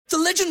The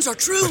legends are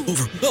true.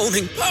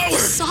 Overwhelming power!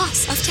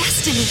 Sauce of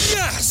destiny.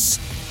 Yes!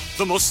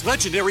 The most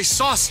legendary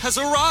sauce has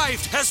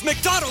arrived as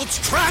McDonald's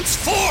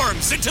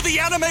transforms into the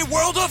anime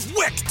world of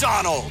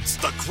WickDonald's.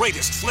 The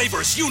greatest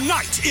flavors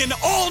unite in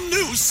all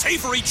new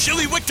savory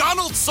chili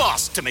McDonald's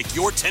sauce to make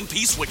your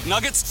 10-piece Wick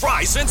Nuggets,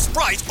 fries, and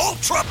Sprite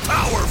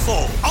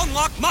ultra-powerful.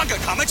 Unlock manga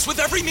comics with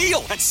every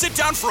meal and sit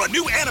down for a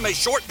new anime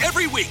short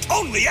every week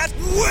only at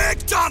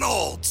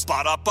WickDonald's.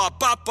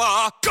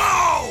 Ba-da-ba-ba-ba,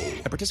 go!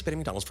 At participating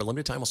McDonald's for a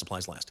limited time while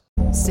supplies last.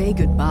 Say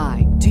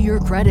goodbye to your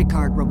credit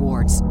card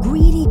rewards.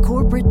 Greedy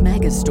corporate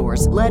mega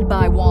stores, led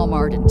by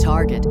Walmart and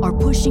Target, are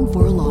pushing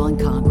for a law in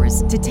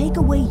Congress to take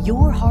away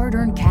your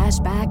hard-earned cash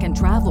back and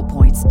travel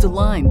points to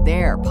line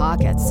their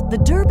pockets. The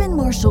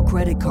Durbin-Marshall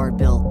credit card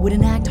bill would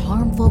enact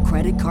harmful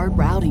credit card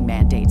routing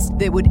mandates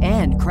that would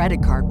end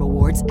credit card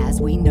rewards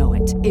as we know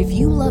it. If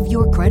you love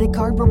your credit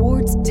card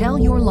rewards, tell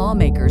your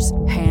lawmakers,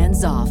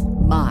 hands off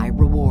my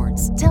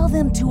rewards. Tell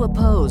them to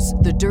oppose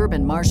the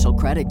Durbin-Marshall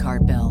credit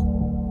card bill.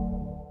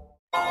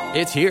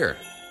 It's here,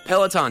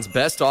 Peloton's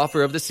best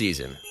offer of the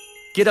season.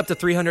 Get up to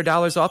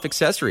 $300 off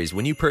accessories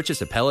when you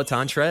purchase a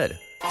Peloton Tread.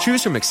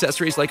 Choose from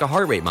accessories like a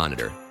heart rate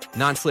monitor,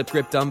 non-slip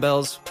grip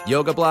dumbbells,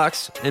 yoga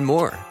blocks, and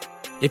more.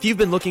 If you've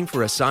been looking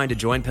for a sign to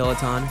join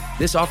Peloton,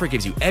 this offer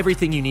gives you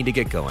everything you need to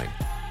get going.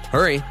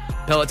 Hurry,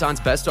 Peloton's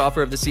best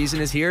offer of the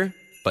season is here,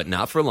 but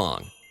not for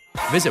long.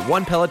 Visit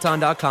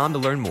onepeloton.com to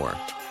learn more.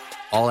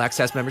 All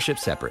access membership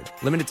separate.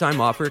 Limited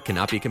time offer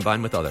cannot be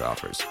combined with other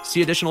offers.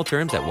 See additional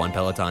terms at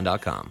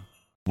onepeloton.com.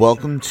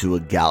 Welcome to a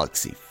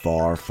galaxy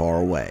far,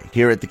 far away.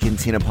 Here at the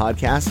Cantina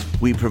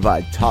podcast, we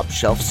provide top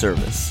shelf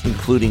service,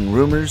 including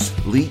rumors,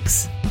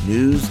 leaks,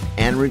 news,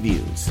 and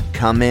reviews.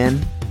 Come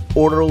in,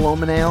 order a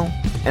Loman Ale,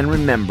 and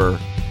remember,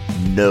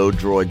 no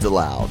droids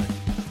allowed.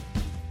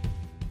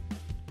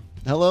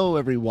 Hello,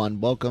 everyone.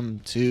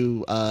 Welcome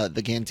to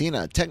the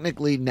Cantina.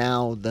 Technically,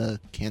 now the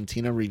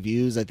Cantina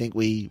reviews. I think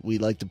we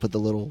like to put the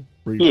little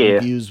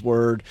reviews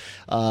word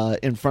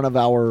in front of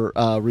our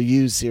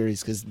reviews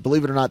series because,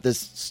 believe it or not,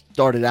 this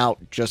started out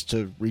just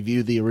to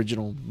review the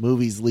original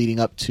movies leading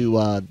up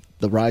to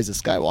the Rise of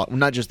Skywalker. Well,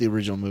 not just the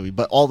original movie,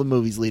 but all the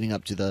movies leading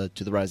up to the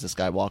Rise of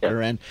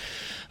Skywalker. And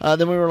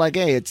then we were like,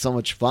 hey, it's so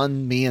much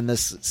fun, me and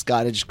this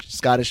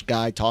Scottish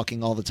guy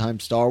talking all the time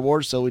Star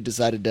Wars. So we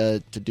decided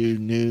to do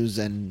news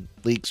and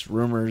leaks,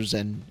 rumors,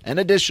 and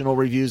additional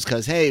reviews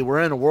because, hey,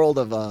 we're in a world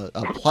of a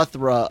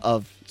plethora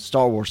of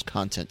Star Wars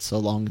content so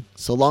long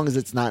as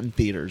it's not in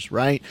theaters,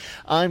 right?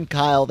 I'm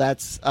Kyle.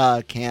 That's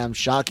Cam.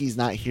 Shocky's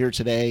not here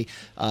today.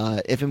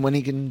 If and when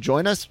he can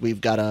join us,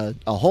 we've got a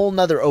whole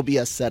nother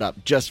OBS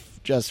setup just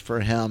for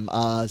him.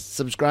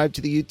 Subscribe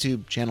to the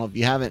YouTube channel if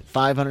you haven't.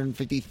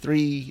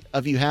 553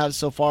 of you have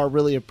so far.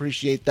 Really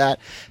appreciate that.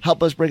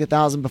 Help us break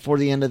 1,000 before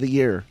the end of the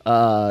year.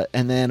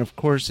 And then, of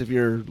course, if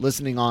you're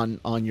listening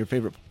on your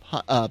favorite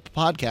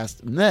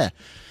podcast,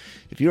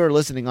 if you are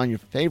listening on your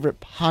favorite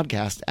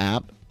podcast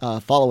app,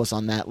 follow us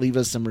on that. Leave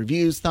us some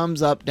reviews,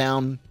 thumbs up,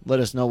 down. Let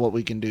us know what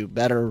we can do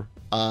better.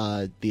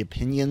 The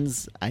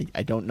opinions, I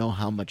don't know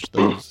how much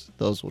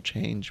those will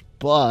change,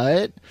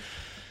 but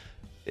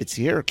it's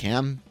here,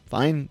 Cam.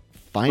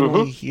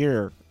 Finally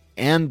here.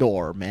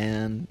 Andor,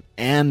 man.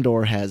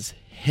 Andor has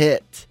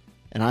hit.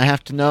 And I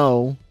have to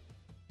know,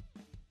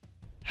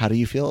 how do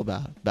you feel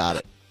about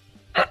it?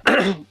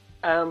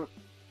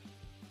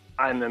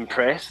 I'm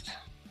impressed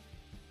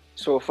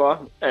so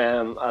far.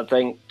 I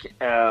think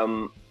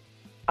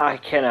I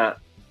kind of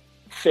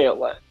felt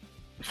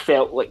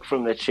like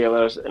from the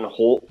trailers and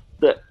hope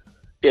that,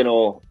 and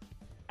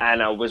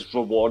I was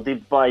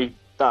rewarded by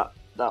that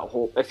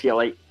hope, if you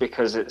like,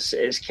 because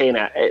it's kind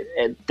of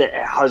it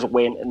has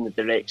went in the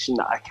direction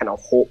that I kind of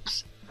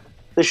hoped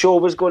the show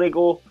was going to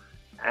go,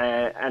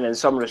 and in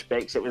some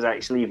respects it was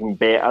actually even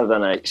better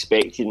than I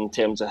expected in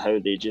terms of how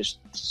they just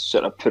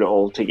sort of put it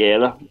all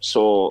together.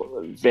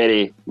 So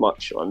very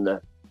much on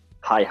the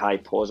high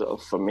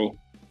positive for me.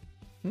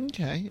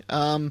 Okay.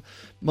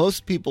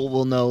 Most people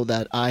will know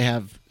that I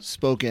have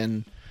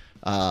spoken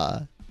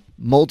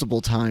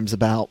multiple times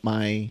about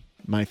my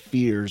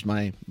fears,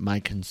 my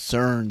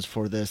concerns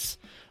for this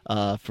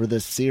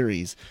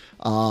series.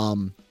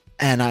 And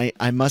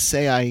I must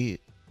say,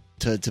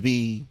 to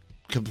be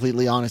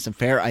completely honest and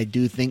fair, I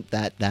do think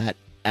that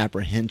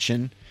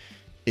apprehension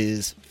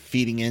is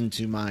feeding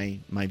into my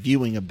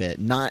viewing a bit.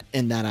 Not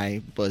in that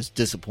I was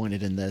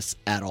disappointed in this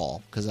at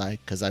all, because I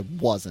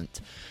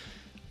wasn't.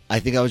 I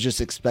think I was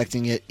just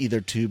expecting it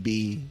either to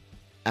be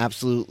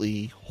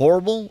absolutely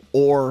horrible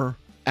or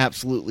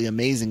absolutely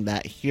amazing,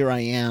 that here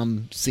I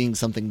am seeing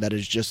something that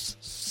is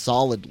just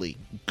solidly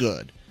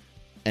good.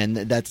 And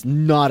that's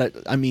not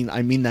I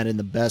mean that in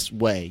the best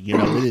way.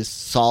 It is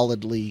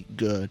solidly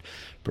good.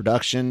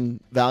 Production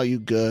value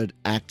good,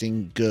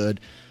 acting good,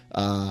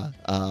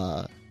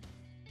 almost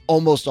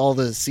all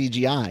the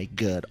CGI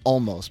good,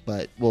 almost,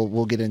 but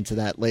we'll get into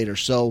that later.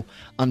 So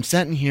I'm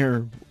sitting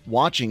here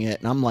watching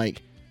it and I'm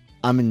like,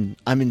 I'm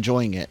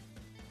enjoying it,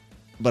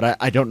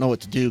 but I don't know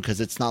what to do,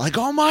 because it's not like,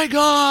 oh my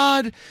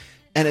God,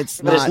 And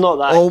it's but not, it's not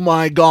that, oh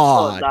my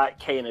God. Not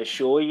that kind of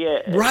show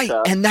yet. Right,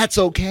 and that's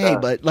okay,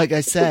 but like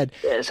I said...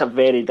 It's a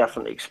very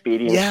different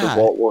experience from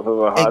what we've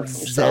ever had from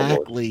Star Wars.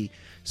 Exactly.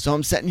 So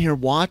I'm sitting here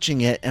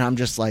watching it, and I'm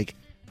just like,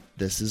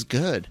 this is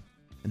good.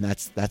 And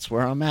that's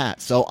where I'm at.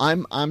 So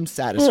I'm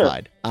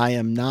satisfied.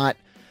 Yeah.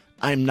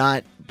 I'm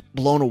not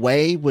blown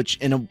away, which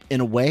in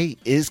a way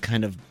is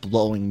kind of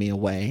blowing me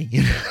away.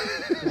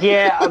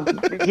 I'm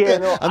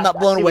not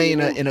blown away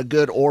in a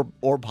good or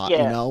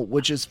pot,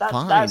 which is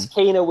fine. That's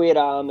kind of where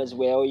I am as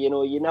well.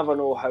 You never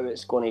know how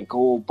it's going to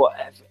go, but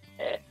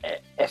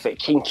if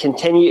it can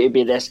continue to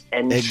be this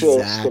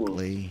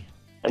interesting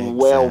and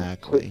well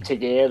put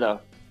together,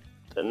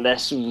 then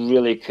this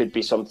really could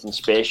be something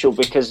special.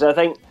 Because I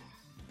think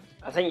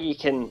you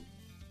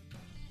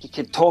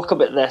could talk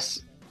about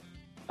this.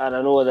 And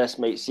I know this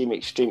might seem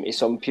extreme to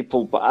some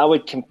people, but I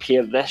would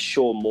compare this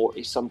show more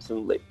to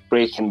something like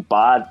Breaking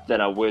Bad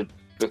than I would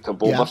Book of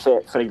Boba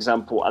Fett, for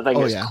example. I think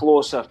it's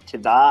closer to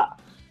that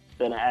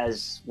than it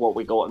is what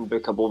we got in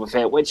Book of Boba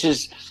Fett, which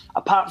is,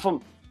 apart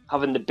from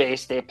having the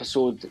best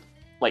episode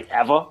like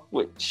ever,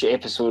 which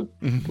episode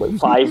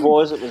 5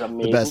 was, it was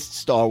amazing. The best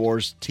Star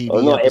Wars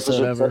TV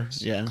episode ever.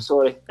 6, yeah.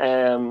 Sorry.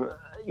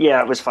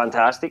 It was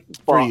fantastic.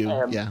 But, for you,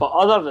 but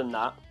other than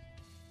that,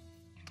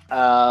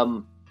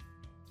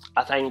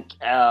 I think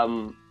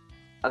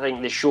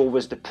the show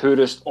was the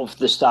poorest of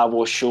the Star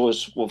Wars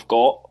shows we've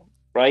got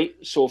right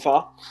so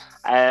far,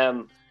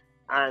 and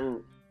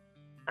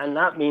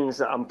that means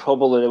that I'm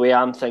probably, the way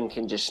I'm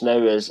thinking just now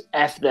is,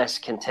 if this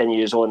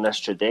continues on this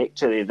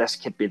trajectory, this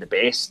could be the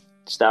best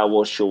Star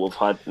Wars show we've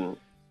had.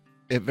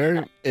 It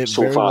very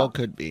well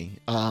could be,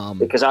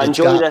 because I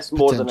enjoy this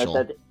more than I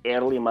did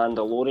early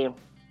Mandalorian.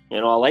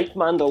 I liked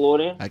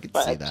Mandalorian,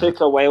 but it took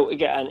a while to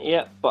get into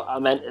it. But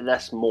I'm into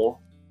this more.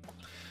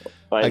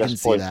 I can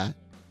see that.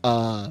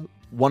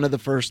 One of the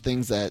first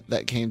things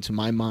that came to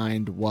my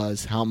mind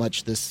was how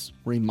much this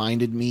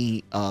reminded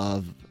me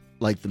of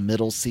like the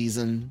middle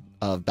season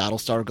of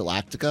Battlestar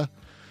Galactica,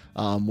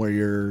 where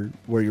you're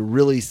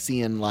really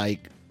seeing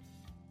like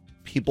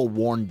people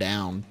worn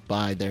down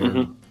by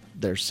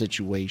their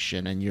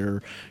situation, and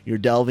you're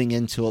delving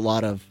into a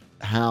lot of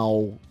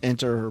how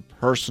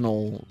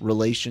interpersonal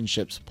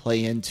relationships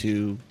play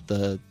into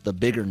the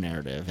bigger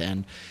narrative.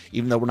 And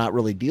even though we're not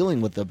really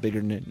dealing with the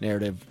bigger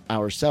narrative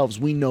ourselves,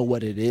 we know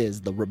what it is: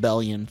 the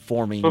rebellion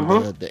forming,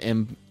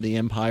 the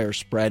empire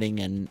spreading,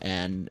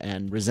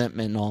 and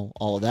resentment, and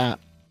all of that.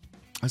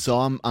 So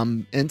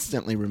I'm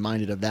instantly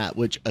reminded of that,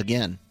 which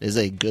again is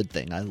a good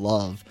thing. I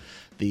love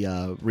the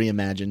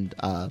reimagined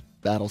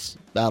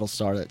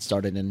Battlestar that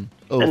started in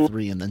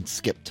 03 and then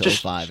skipped to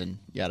 05 and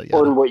yada yada.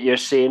 On what you're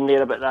saying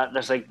there about that,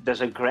 there's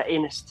a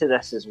grittiness to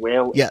this as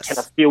well. Yes. It kind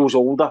of feels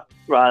older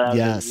rather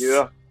than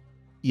newer.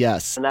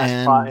 Yes. And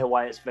that's part of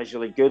why it's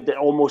visually good. It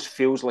almost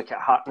feels like it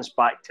harkens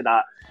back to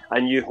that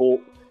A New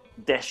Hope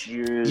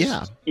disused,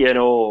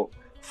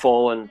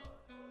 fallen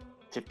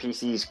to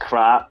pieces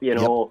crap,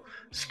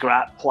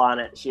 scrap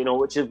planets,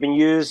 which have been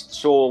used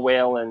so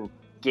well in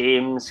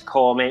games,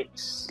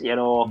 comics,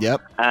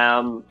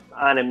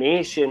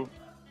 animation,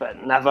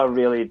 but never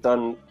really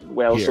done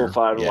well so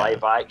far in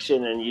live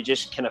action. And you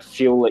just kind of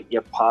feel like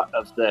you're part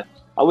of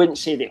I wouldn't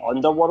say the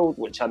underworld,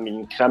 which I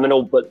mean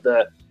criminal, but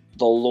the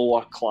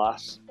lower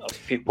class of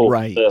people.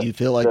 Right. You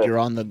feel like you're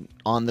on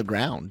the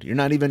ground. You're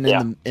not even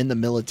in the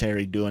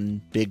military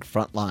doing big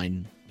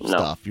frontline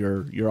stuff.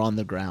 You're on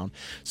the ground.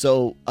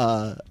 So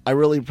I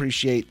really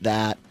appreciate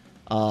that.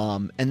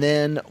 And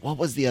then what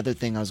was the other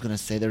thing I was going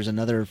to say? There's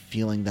another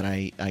feeling that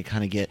I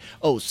kind of get.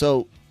 Oh,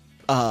 so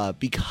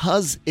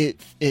because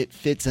it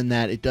fits in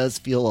that, it does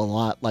feel a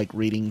lot like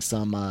reading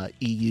some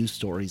EU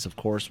stories, of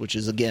course, which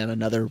is again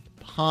another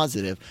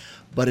positive,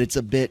 but it's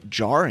a bit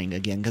jarring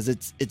again because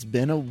it's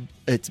been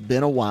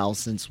a while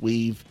since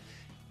we've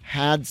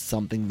had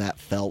something that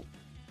felt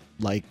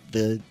like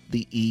the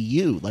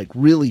EU, like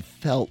really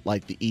felt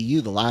like the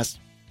EU. The last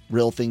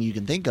real thing you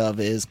can think of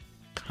is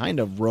kind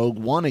of Rogue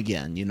One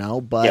again,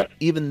 but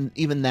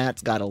even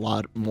that's got a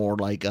lot more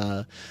like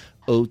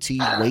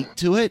OT weight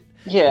to it.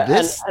 Yeah,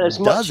 this and as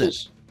much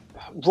as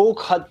Rogue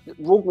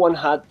One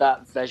had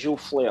that visual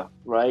flair,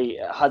 right?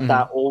 It had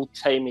that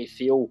old-timey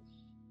feel,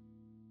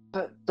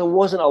 but there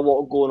wasn't a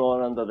lot going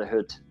on under the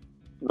hood,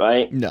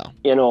 right? No.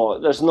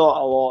 There's not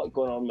a lot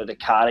going on with the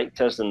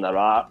characters and their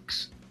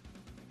arcs.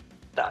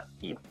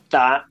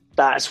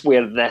 That's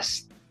where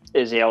this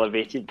is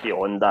elevated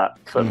beyond that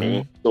for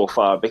me so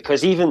far,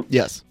 because even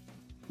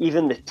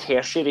the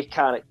tertiary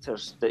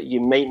characters that you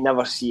might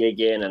never see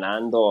again in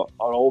Andor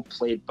are all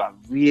played by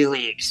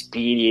really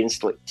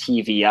experienced like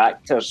TV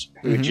actors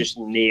who just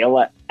nail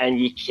it, and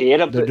you care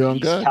about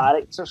these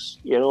characters.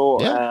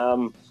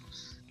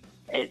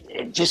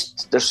 It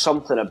just, there's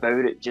something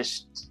about it,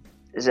 just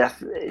as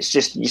if it's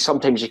just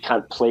sometimes you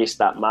can't place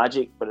that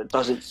magic, but it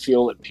doesn't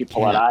feel like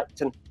people are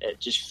acting. It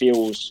just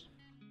feels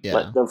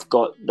like they've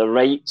got the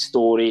right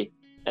story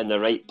in the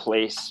right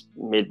place,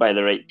 made by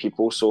the right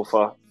people so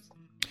far.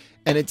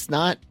 And it's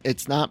not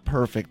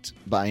perfect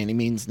by any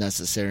means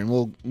necessary,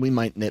 and we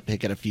might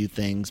nitpick at a few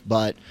things,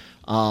 but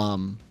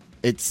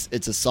it's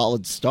a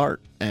solid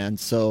start. And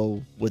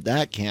so with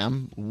that,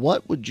 Cam,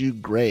 what would you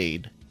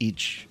grade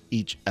each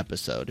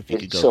episode if you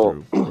could go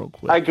through real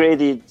quick? I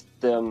graded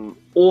them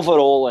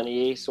overall an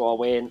A, so I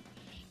went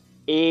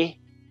A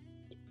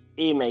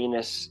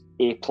minus,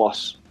 A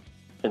plus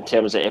in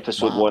terms of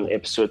episode 1,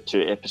 episode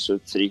 2,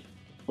 episode 3.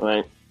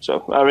 Right,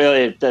 so I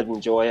really did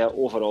enjoy it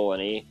overall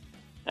an A.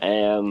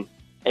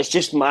 It's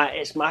just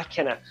it's my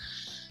kind of,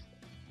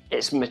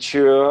 it's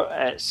mature.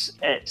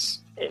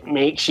 It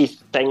makes you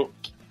think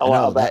a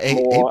little bit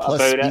more A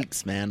plus about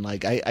speaks, man.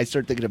 Like I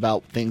start thinking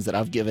about things that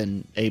I've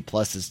given A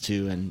pluses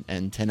to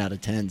and 10 out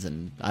of 10s,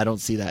 and I don't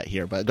see that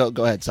here. But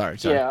go ahead. Sorry.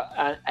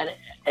 Yeah, and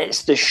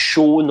it's the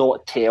show,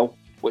 not tell,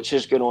 which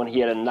is going on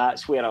here, and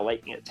that's where I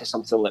liken it to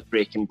something like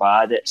Breaking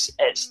Bad. It's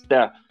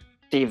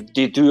they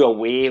do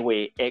away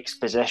with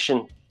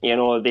exposition. You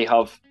know, they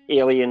have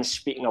aliens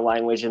speaking a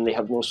language and they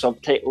have no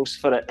subtitles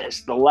for it.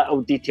 It's the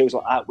little details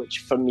like that which,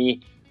 for me,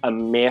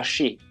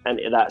 immerse you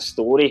into that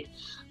story.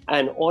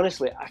 And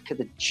honestly, I could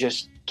have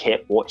just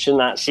kept watching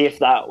that. See if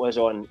that was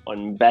on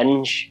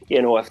binge,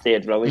 you know, if they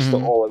had released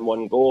it all in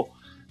one go,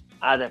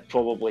 I'd have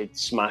probably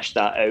smashed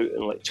that out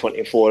in like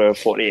 24 or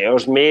 40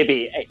 hours.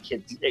 Maybe it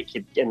could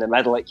in the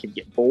middle, it could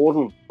get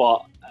boring.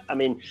 But I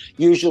mean,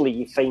 usually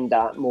you find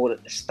that more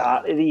at the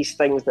start of these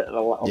things that are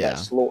a little bit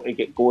slow to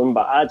get going.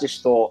 But I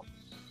just thought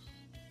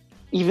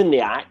even the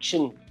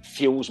action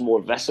feels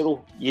more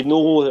visceral. You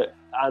know that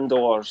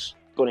Andor's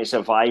going to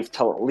survive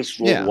till at least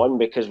Rogue One,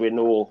 because we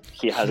know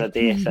he has a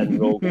death in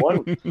Rogue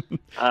One.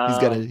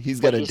 He's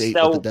got a date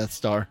with the Death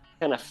Star.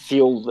 Kind of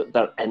feel that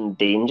they're in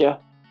danger,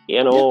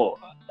 you know.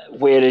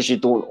 Whereas you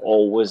don't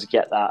always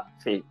get that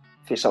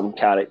for some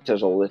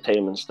characters all the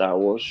time in Star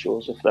Wars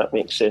shows, if that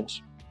makes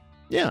sense.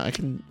 Yeah, I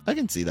can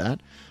see that.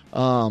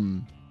 I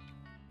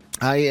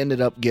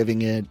ended up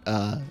giving it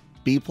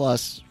B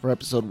plus for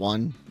episode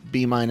 1,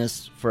 B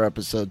minus for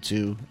episode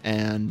 2,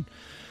 and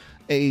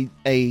A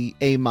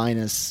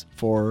minus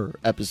for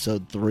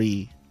episode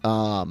 3.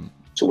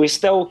 So we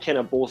still kind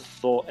of both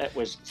thought it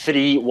was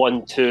 3,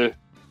 1, 2.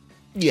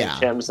 Yeah.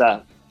 In terms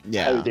of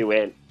how they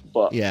went,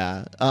 but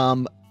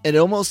It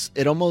almost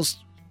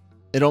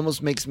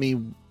makes me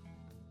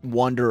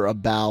wonder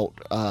about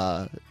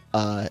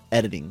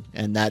editing,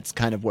 and that's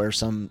kind of where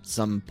some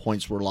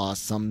points were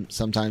lost.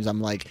 Sometimes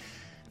I'm like,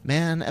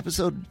 man,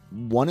 episode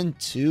 1 and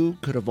 2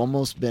 could have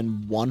almost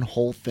been one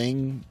whole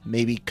thing,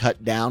 maybe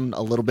cut down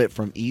a little bit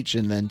from each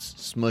and then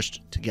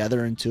smushed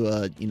together into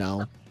a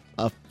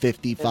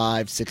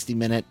 55,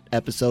 60-minute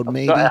episode,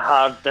 maybe. I've got a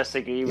hard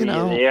disagree with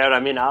you there. I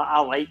mean, I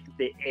like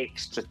the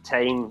extra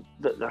time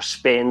that they're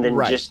spending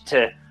just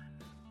to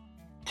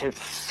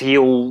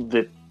feel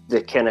the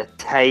kind of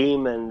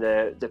time and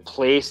the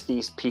place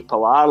these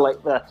people are.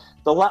 Like the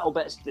little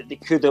bits that they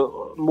could have,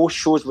 most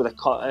shows would have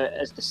cut out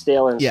as the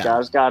Stellan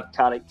Skarsgård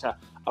character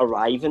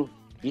arriving.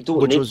 You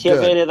don't need to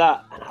have any of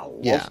that. And I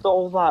loved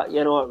all that.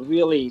 You know, it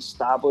really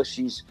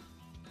establishes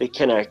the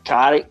kind of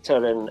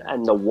character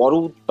and the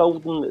world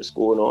building that's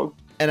going on.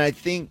 And I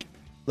think,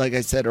 like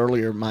I said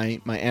earlier, my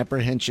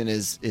apprehension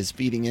is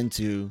feeding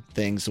into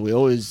things. So we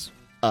always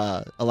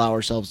allow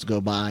ourselves to go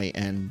by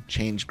and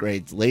change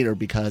grades later,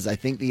 because I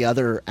think the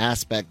other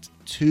aspect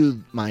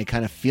to my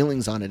kind of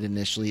feelings on it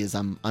initially is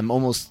I'm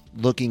almost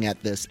looking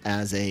at this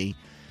as a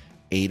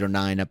 8 or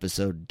 9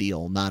 episode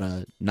deal, not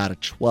a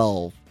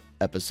 12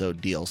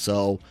 episode deal.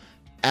 So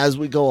as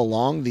we go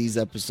along, these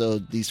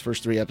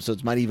first 3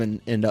 episodes might even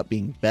end up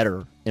being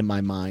better in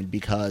my mind,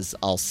 because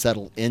I'll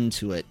settle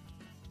into it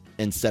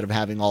instead of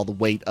having all the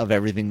weight of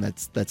everything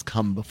that's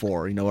come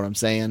before. You know what I'm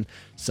saying?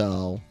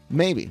 So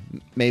maybe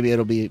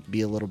it'll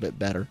be a little bit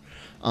better.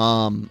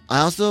 I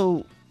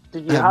also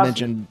have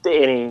mentioned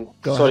any.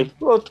 Sorry, ahead.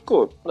 Well,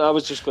 go. I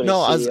was just going to.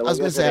 No, I was going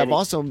to say I've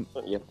also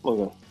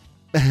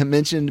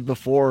mentioned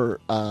before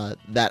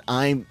that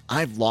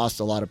I've lost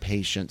a lot of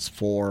patience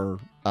for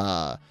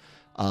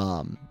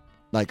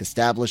like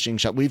establishing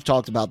shot. We've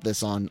talked about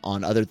this on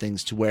other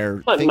things, to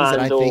where like things Mando,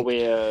 that I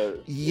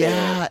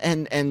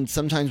think, and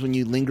sometimes when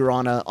you linger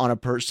on a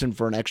person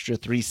for an extra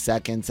 3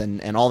 seconds,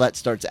 and all that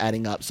starts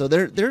adding up. So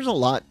there's a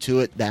lot to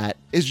it that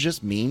is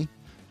just me,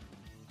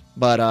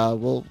 but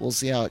we'll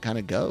see how it kind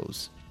of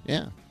goes.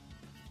 Yeah.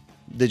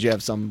 Did you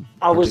have some?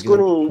 I was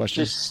going to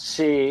just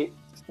say,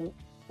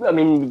 I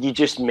mean, you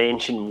just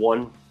mentioned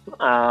one.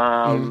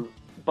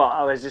 But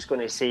I was just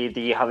going to say, do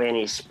you have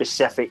any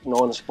specific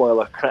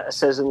non-spoiler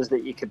criticisms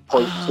that you could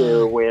point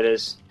to,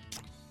 whereas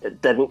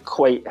it didn't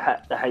quite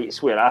hit the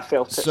heights where I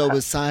felt it? So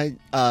besides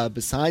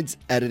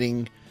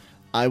editing,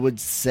 I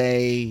would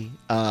say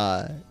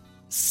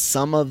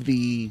some of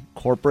the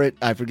corporate,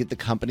 I forget the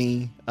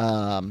company,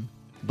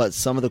 but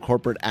some of the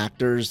corporate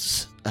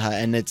actors,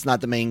 and it's not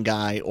the main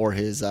guy or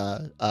his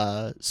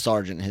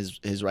sergeant,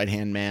 his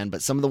right-hand man,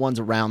 but some of the ones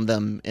around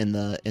them in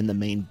the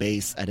main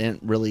base, I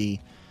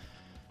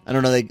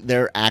don't know,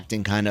 their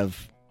acting kind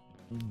of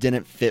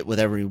didn't fit with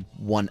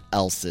everyone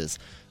else's.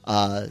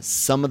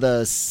 Some of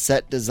the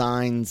set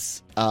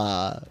designs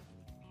I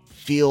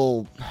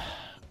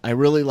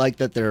really like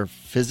that they're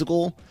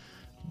physical,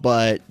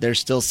 but there's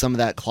still some of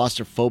that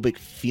claustrophobic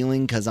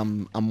feeling because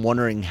I'm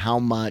wondering how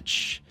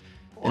much,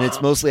 and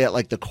it's mostly at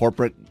like the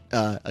corporate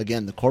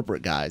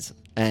guys.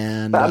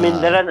 And but I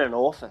mean, they're in an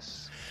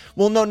office.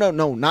 Well,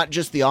 no, not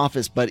just the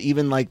office, but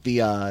even like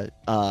the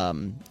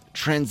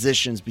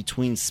transitions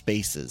between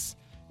spaces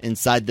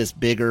inside this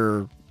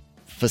bigger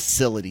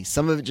facility.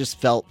 Some of it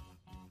just felt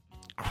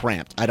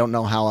cramped. I don't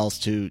know how else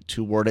to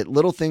word it.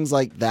 Little things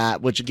like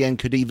that, which again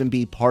could even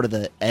be part of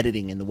the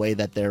editing in the way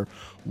that they're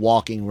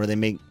walking, where they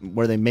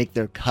make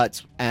their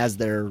cuts as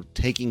they're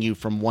taking you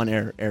from one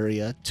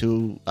area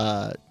to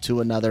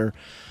another.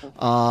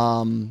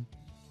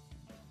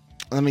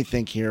 Let me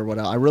think here. What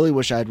else? I really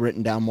wish I had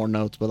written down more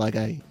notes, but like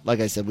I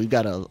said, I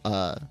got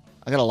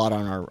a lot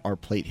on our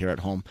plate here at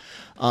home.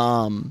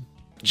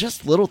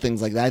 Just little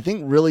things like that. I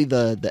think really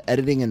the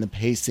editing and the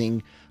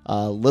pacing,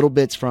 little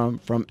bits from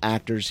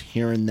actors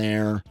here and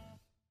there.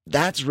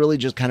 That's really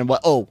just kind of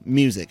what. Oh,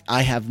 music.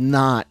 I have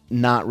not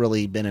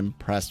really been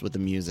impressed with the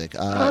music.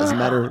 As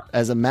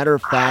a matter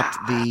of fact,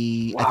 I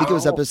think it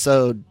was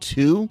episode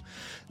 2.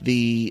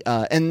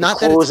 And not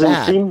that it's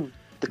bad.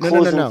 The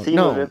closing theme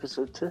of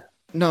episode 2.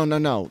 No.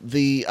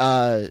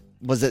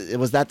 Was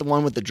that the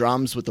one with the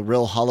drums with the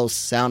real hollow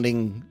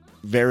sounding,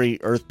 very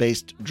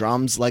earth-based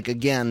drums? Like,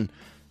 again,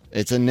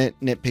 it's a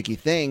nitpicky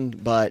thing,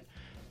 but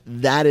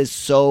that is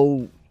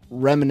so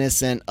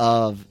reminiscent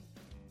of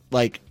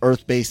like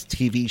earth-based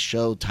TV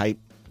show type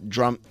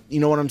drum.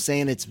 You know what I'm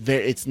saying?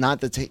 It's not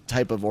the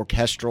type of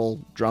orchestral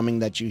drumming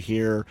that you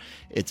hear.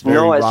 It's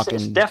very rock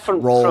and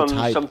different roll from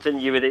type. Something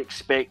you would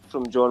expect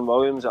from John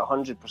Williams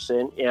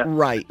 100%. Yeah,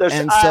 right.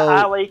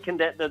 I liken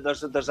that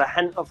there's a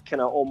hint of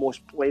kind of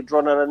almost Blade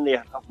Runner in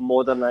there of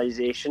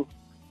modernization.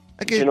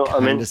 I could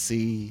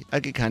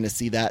kind of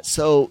see that.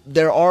 So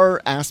there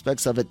are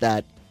aspects of it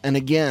that, and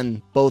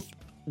again, both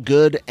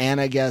good and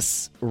I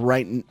guess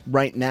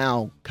right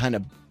now kind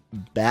of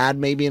bad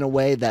maybe in a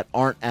way, that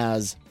aren't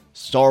as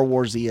Star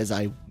Wars-y as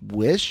I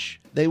wish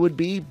they would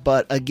be.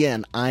 But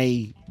again,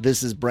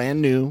 this is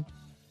brand new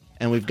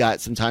and we've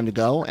got some time to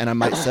go, and I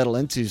might settle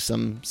into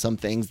some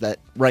things that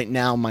right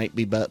now might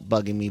be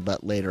bugging me,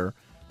 but later.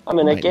 I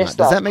mean, I guess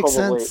does that make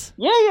sense?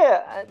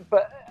 Yeah,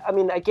 but I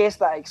mean, I guess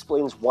that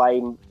explains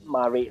why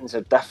my ratings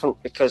are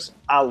different, because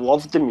I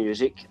loved the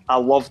music. I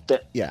loved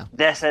it. Yeah.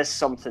 This is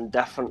something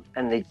different,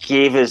 and they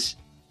gave us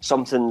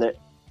something that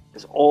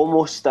is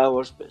almost Star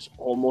Wars, but it's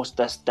almost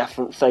this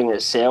different thing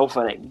itself,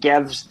 and it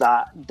gives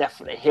that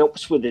different. It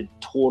helps with the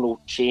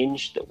tonal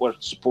change that we're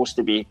supposed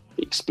to be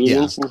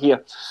experiencing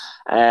here.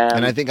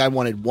 And I think I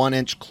wanted 1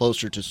 inch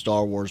closer to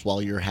Star Wars,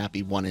 while you're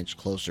happy 1 inch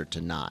closer to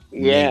not.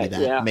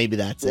 Maybe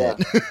that's it.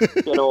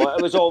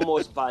 It was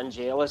almost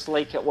Vangelis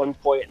like at one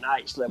point, and I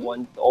actually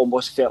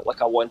almost felt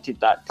like I wanted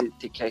that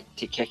to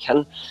kick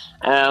in.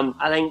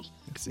 I think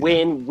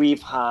when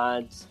we've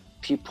had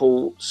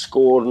people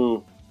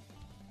scoring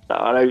that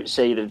are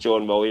outside of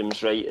John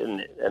Williams, right,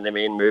 in the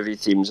main movie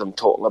themes I'm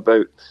talking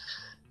about,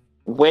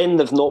 when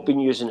they've not been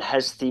using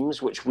his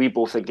themes, which we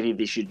both agree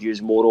they should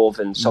use more of,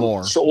 and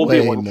so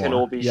Obi-Wan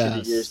Kenobi should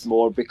have used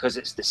more because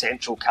it's the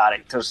central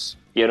characters,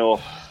 Andor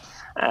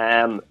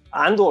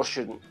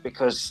shouldn't,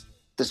 because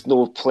there's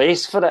no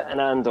place for it in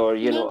Andor,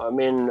 you know what I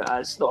mean?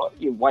 It's not,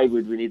 why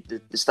would we need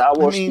the Star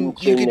Wars theme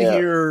you could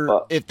hear,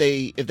 if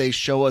they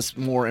show us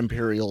more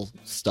Imperial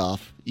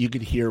stuff, you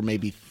could hear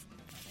maybe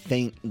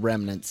faint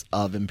remnants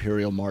of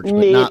Imperial March, but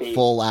not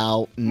full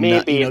out.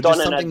 Maybe done just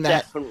in something a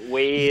different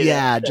way.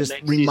 Yeah, just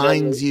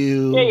reminds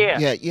you.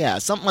 Yeah,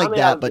 something like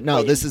that. But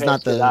no, this is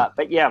not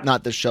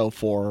not the show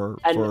for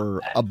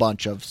a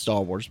bunch of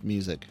Star Wars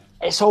music.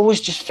 It's always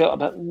just felt a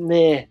bit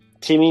meh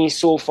to me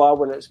so far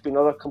when it's been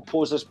other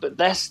composers, but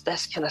this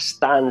kind of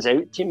stands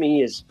out to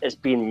me as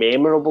being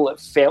memorable. It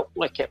felt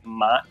like it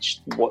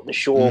matched what the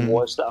show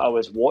was that I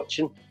was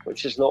watching,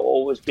 which has not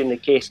always been the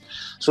case.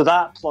 So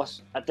that,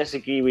 plus I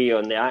disagree with you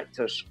on the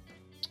actors,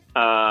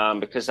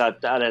 because I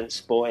didn't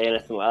spot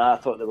anything like that.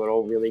 I thought they were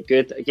all really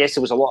good. I guess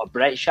there was a lot of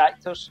British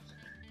actors,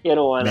 and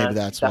maybe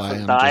that's different why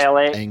I'm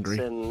dialects, just angry.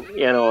 And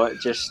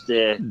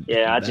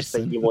I just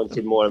think you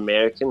wanted more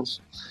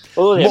Americans.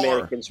 Although the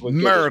Americans were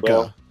good as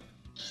well.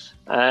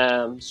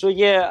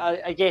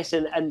 I guess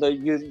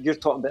you're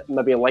talking about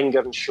maybe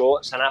lingering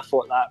shots, and I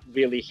thought that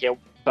really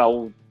helped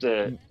build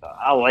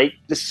I like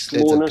the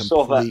slowness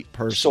of it.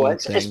 So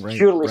it's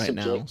purely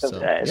subjective.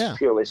 It's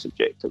purely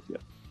subjective. Yeah,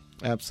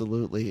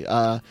 absolutely.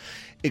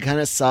 It kind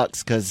of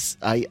sucks because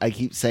I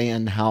keep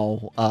saying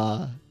how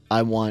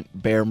I want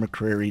Bear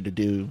McCreary to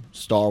do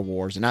Star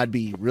Wars, and I'd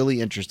be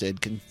really interested,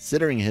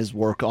 considering his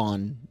work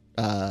on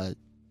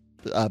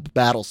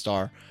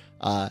Battlestar.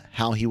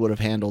 How he would have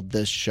handled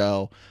this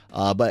show,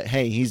 but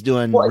hey, he's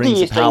doing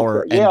Rings of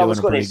Power and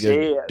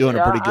doing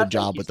a pretty good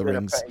job with the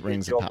Rings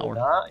of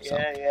Power.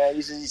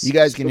 You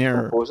guys can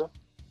hear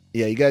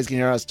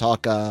us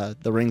talk the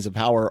Rings of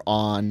Power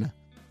on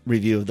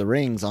Review of the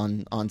Rings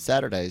on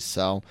Saturdays.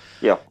 So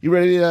you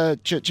ready to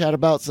chit chat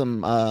about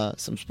some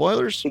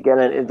spoilers? You get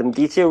into some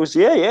details,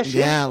 sure.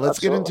 Yeah, let's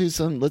get into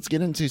some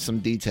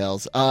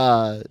details.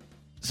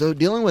 So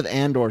dealing with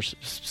Andor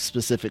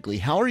specifically,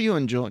 how are you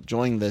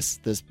enjoying this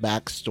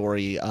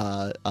backstory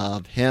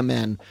of him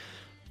and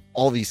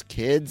all these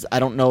kids? I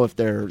don't know if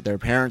their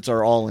parents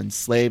are all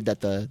enslaved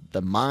at the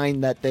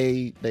mine that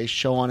they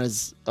show on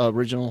his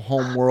original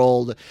home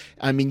world.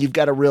 I mean, you've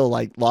got a real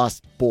like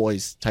Lost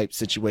Boys type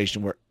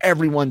situation where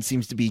everyone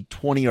seems to be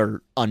 20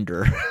 or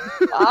under.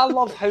 I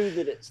love how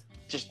that it's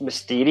just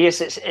mysterious.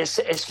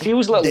 It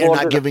feels like they're Lord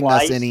not of the giving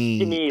Flies us any.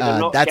 to me.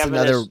 That's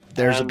another.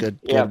 There's a good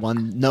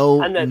one.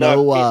 No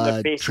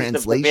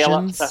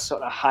translations. A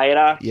sort of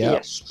hierarchy,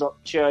 a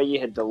structure. You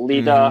had the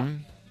leader,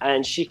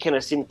 and she kind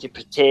of seemed to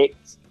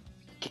protect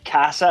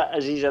Casa,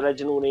 as his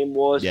original name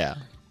was. Yeah,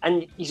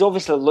 and he's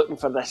obviously looking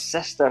for this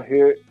sister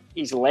who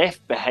he's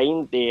left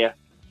behind there.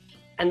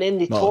 And then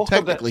they talk about...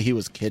 technically he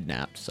was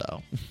kidnapped,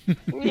 so...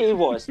 He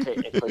was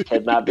technically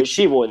kidnapped, but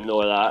she won't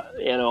know that,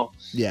 you know?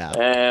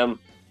 Yeah.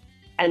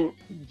 And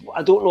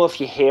I don't know if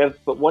you heard,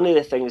 but one of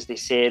the things they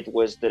said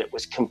was that it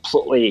was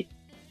completely,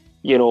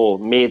 you know,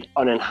 made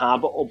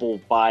uninhabitable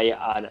by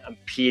an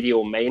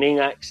Imperial mining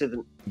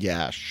accident.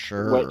 Yeah,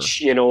 sure. Which,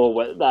 you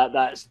know,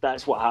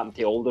 that's what happened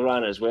to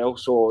Alderaan as well.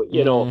 So,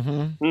 you know,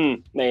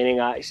 mining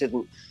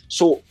accident.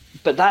 So,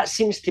 but that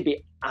seems to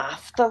be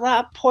after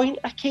that point,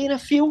 I kind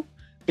of feel.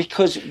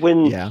 Because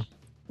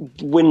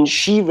when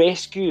she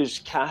rescues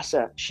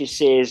Casa, she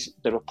says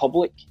the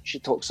Republic. She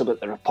talks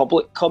about the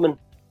Republic coming.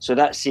 So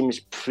that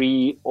seems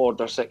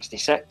pre-Order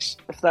 66,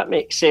 if that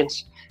makes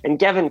sense. And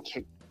given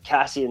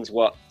Cassian's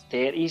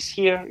 30s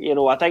here, you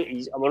know, I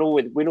think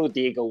we know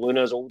Diego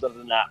Luna's older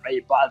than that,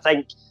 right? But I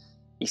think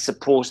he's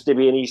supposed to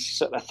be in his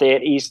sort of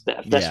 30s. That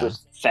if this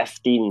was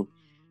 15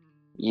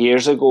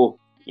 years ago,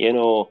 you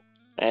know.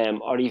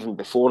 Or even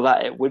before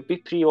that, it would be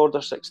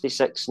pre-Order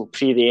 66 and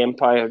pre the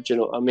Empire. Do you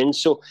know what I mean?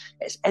 So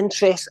it's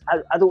interesting.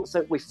 I don't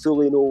think we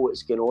fully know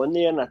what's going on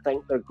there, and I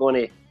think they're going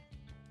to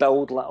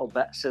build little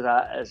bits of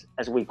that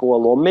as we go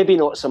along. Maybe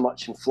not so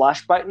much in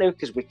flashback now,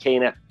 because we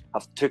kind of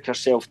have took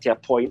ourselves to a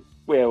point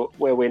where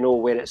we know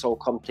where it's all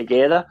come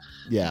together.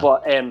 Yeah.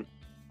 But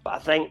I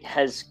think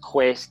his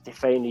quest to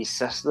find his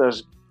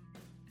sisters,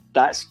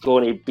 that's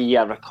going to be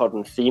a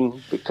recurring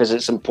theme because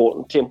it's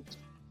important to him.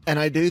 And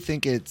I do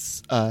think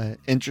it's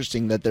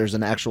interesting that there's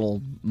an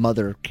actual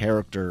mother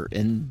character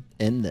in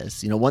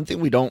this. You know, one thing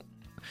we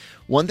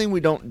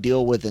don't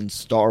deal with in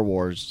Star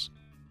Wars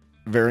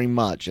very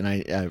much, and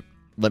I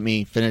let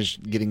me finish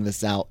getting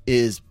this out,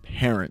 is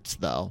parents,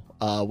 though.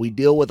 We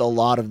deal with a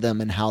lot of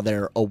them and how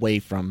they're away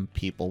from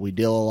people. We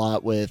deal a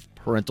lot with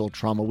parental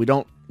trauma. We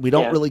don't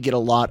really get a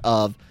lot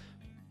of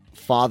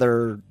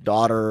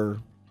father-daughter,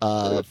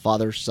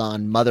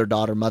 father-son,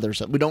 mother-daughter,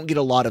 mother-son. We don't get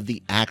a lot of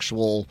the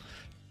actual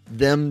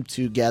them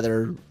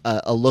together,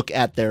 a look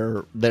at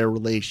their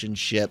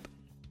relationship.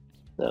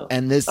 No.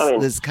 And this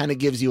kind of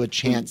gives you a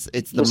chance.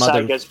 It's the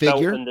mother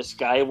figure, and the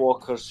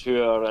Skywalkers,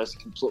 who are a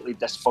completely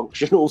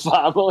dysfunctional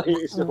family,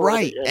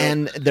 right? You know?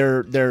 And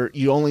they're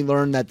you only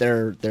learn that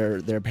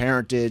their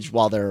parentage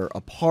while they're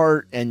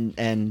apart, and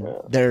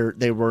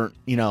they weren't,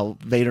 you know,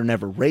 Vader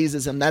never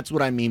raises him. That's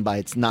what I mean by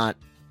it's not.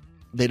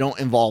 They don't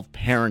involve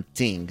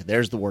parenting.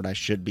 There's the word I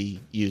should be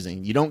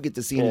using. You don't get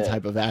to see any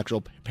type of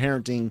actual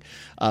parenting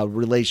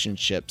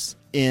relationships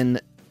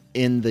in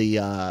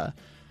the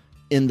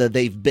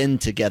they've been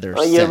together.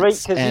 Oh, since. You're right,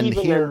 because and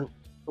even here, in,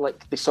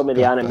 like some of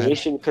the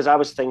animation, because I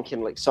was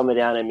thinking like some of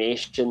the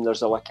animation,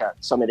 there's a look at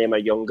some of them are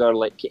younger,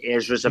 like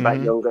Ezra's a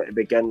bit younger to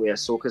begin with,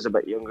 Ahsoka's a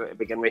bit younger to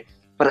begin with,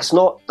 but it's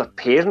not their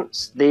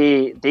parents.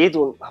 They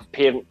don't have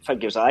parent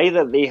figures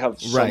either. They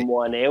have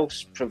someone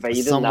else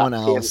providing that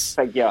parent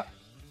figure.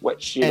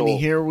 Which, you know,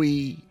 here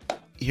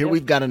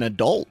we've got an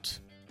adult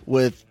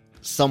with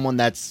someone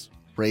that's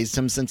raised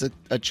him since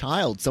a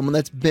child, someone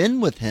that's been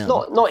with him.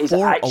 Not his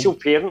actual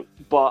parent,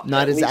 but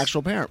not his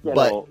actual parent,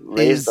 but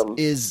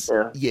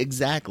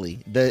exactly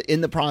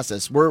in the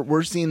process.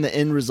 We're seeing the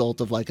end result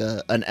of like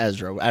an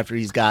Ezra after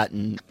he's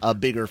gotten a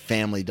bigger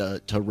family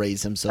to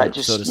raise him, so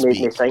to speak.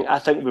 Made me think. I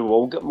think we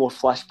will get more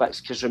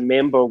flashbacks because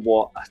remember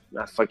what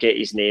I forget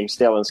his name,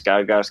 Stellan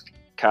Skarsgård's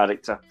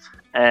character.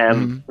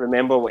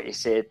 Remember what he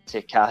said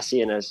to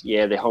Cassian is,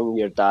 they hung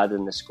your dad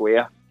in the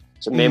square.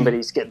 So remember,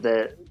 he's got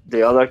the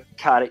other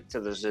character.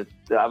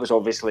 That was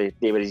obviously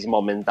they were his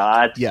mum and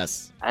dad.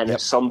 Yes, and at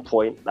some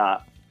point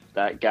that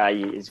guy,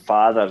 his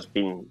father's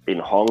been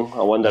hung.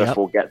 I wonder if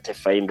we'll get to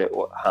find out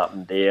what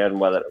happened there and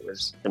whether it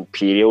was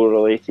Imperial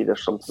related or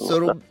something. So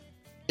like that.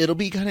 It'll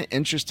be kind of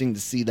interesting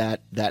to see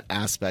that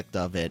aspect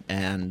of it,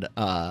 and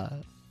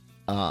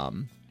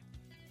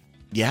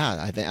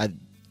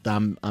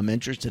I'm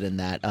interested in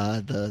that.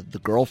 The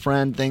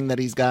girlfriend thing that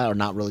he's got, or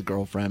not really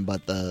girlfriend,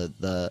 but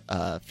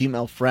the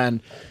female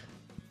friend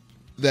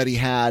that he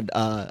had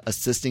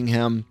assisting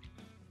him,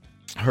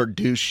 her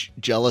douche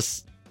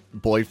jealous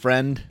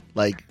boyfriend,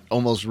 like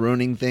almost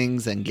ruining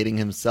things and getting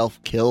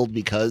himself killed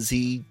because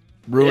he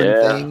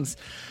ruined things.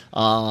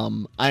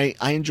 I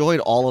enjoyed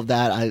all of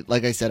that.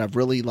 Like I said, I've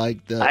really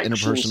liked the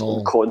actions interpersonal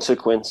and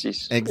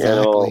consequences,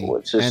 exactly,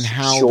 which is and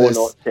how show this.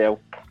 Not tell.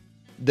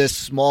 this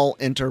small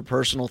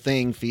interpersonal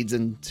thing feeds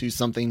into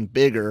something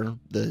bigger,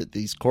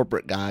 these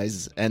corporate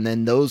guys, and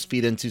then those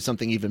feed into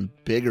something even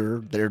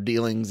bigger, their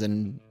dealings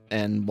and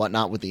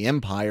whatnot with the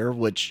Empire,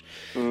 which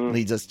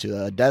leads us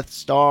to a Death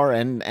Star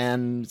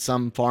and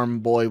some farm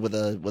boy with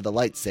a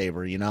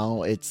lightsaber. You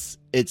know, it's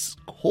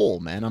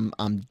cool, man.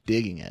 I'm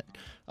digging it.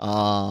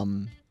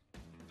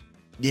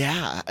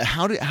 Yeah,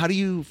 how do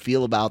you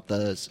feel about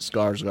the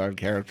Skarsgård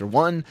character?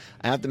 One,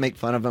 I have to make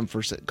fun of him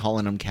for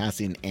calling him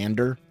Cassian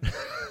Andor.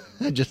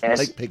 I just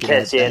like picking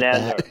at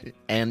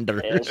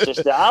Andor. It's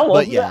just I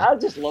love it. I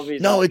just love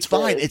his. No, it's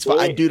fine. It's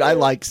fine, dude. I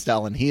like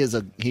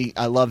Stellan.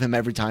 I love him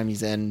every time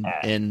he's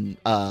in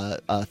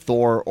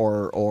Thor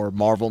or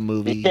Marvel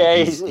movie.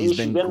 Yeah, he's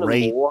been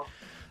great.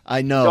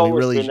 I know he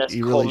really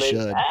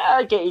should.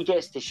 He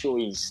gets to show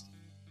his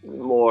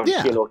more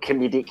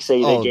comedic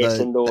side, I guess,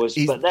 in those.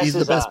 But this is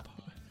the best.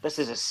 This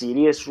is a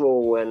serious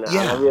role, and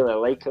I really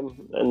like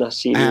him in a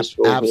serious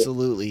role.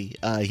 Absolutely,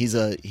 he's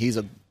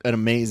an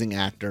amazing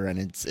actor, and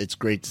it's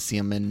great to see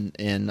him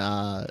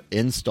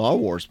in Star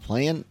Wars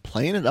playing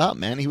it up,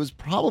 man. He was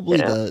probably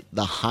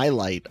the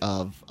highlight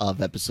of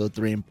Episode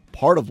 3, and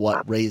part of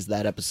what raised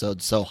that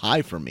episode so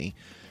high for me.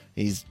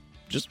 He's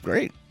just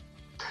great.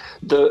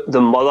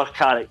 The mother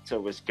character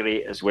was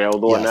great as well,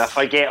 though, yes. And I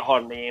forget her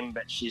name,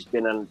 but she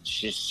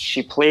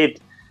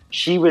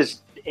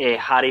was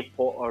Harry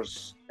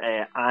Potter's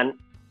aunt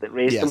that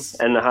raised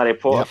him in the Harry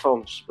Potter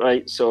films,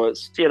 right? So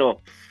it's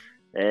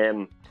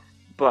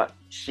but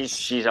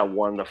she's a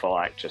wonderful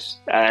actress,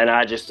 and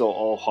I just thought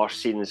all her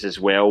scenes as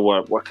well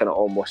were kind of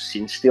almost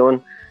scene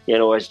stealing. You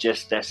know, it's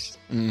just this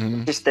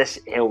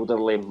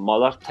elderly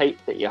mother type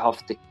that you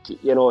have to,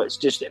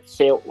 it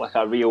felt like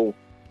a real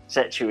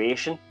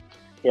situation.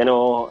 You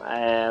know,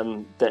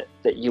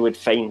 that you would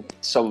find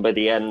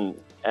somebody in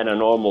a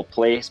normal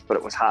place, but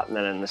it was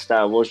happening in the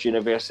Star Wars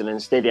universe, and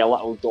instead of a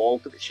little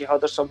dog that she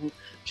had or something,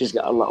 she's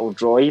got a little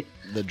droid.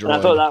 The droid. And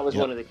I thought that was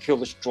one of the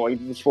coolest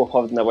droids we've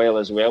had in a while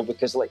as well,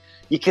 because like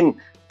you can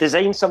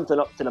design something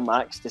up to the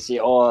max to say,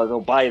 oh, they'll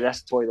buy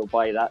this toy, they'll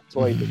buy that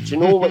toy, but you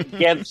know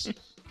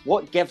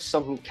what gives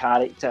something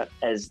character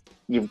is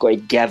you've got to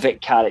give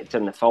it character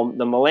in the film.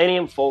 The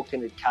Millennium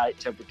Falcon had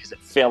character because it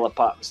fell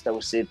apart and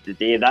still saved the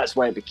day. That's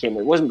why it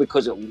wasn't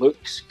because it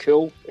looks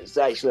cool.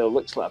 It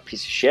looks like a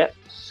piece of shit.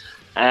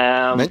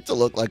 Meant to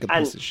look like a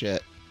piece of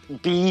shit.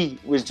 B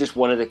was just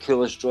one of the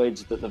coolest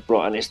droids that they've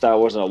brought into Star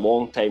Wars in a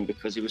long time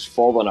because he was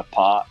falling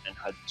apart and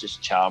had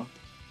just charm.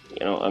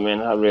 You know what I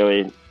mean? I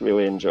really,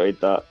 really enjoyed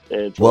that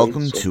droid.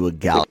 Welcome to a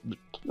galaxy.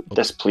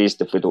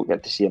 Displeased if we don't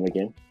get to see him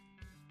again.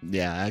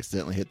 Yeah, I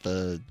accidentally hit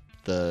the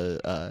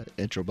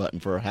intro button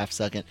for a half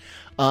second.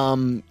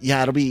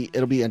 It'll be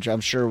interesting. I'm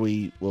sure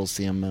we will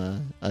see him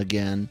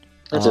again.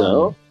 I don't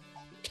know.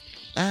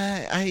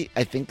 I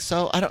think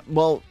so. I don't.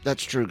 Well,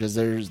 that's true because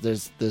there's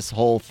this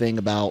whole thing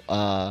about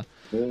the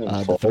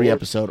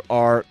 3-episode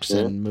arcs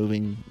and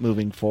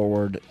moving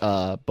forward.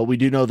 But we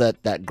do know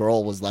that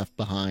girl was left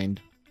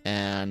behind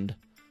and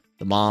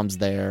the mom's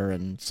there,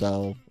 and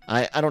so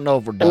I don't know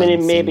if we're done. I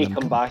mean, maybe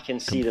come back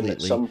and see them at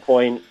some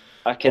point.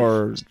 I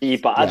can see,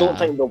 but I don't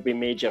think there'll be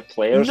major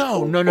players.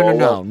 No, not in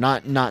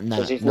that.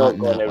 Because he's not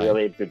going to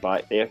really be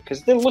back there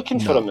because they're looking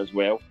for him as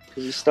well.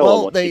 He's still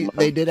well,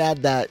 they did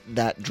add that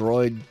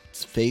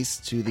droid's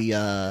face to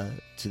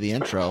the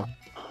intro.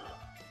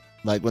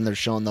 Like when they're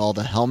showing all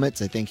the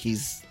helmets, I think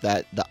he's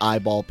the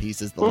eyeball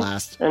piece is the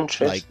last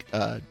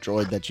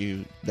droid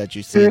that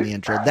you see in the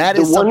intro. That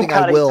is something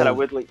I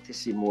would like to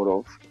see more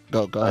of.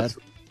 Go ahead.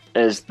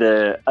 Is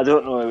I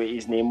don't know what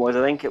his name was.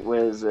 I think it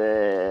was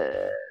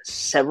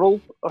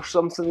Cyril or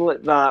something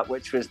like that,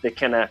 which was the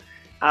kind of,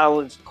 I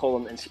always call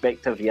him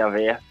Inspector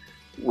Viavere,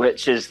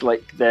 which is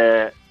like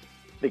the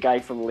guy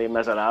from Les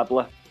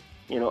Miserables,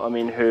 you know what I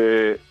mean,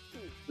 who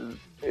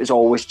is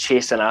always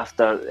chasing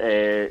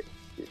after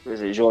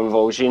was it Jean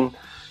Valjean,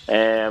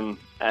 and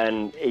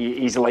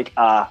he's like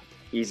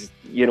he's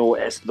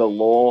it's the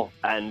law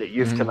and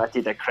you've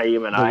committed a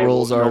crime and the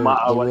rules are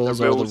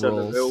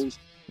the rules.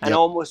 And I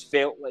almost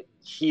felt like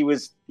he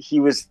was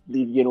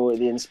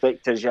the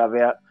Inspector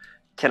Javert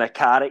kind of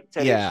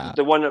character. Yeah.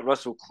 The one that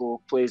Russell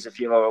Crowe plays, if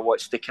you've ever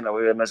watched the kind of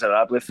Les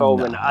Miserables film.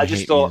 No, and I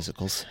just thought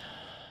musicals.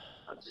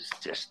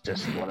 Just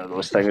one of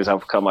those things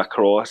I've come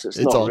across. It's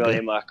not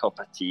really my cup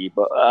of tea,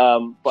 but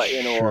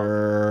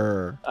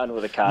sure. I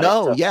know the character.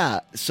 No, yeah.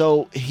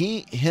 So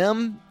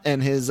him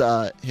and his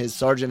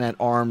sergeant at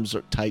arms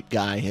type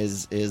guy,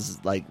 his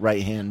like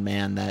right hand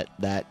man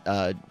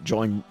that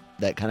joined,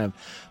 that kind of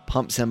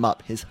pumps him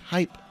up, his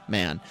hype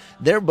man.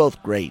 They're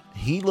both great.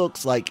 He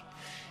looks like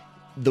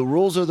the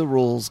rules are the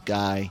rules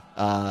guy.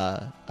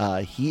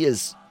 He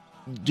is,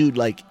 dude.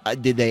 Like,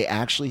 did they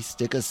actually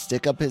stick a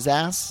stick up his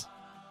ass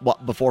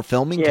before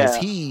filming? Because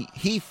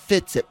he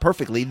fits it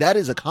perfectly. That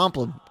is a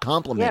compliment.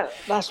 Yeah,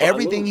 that's what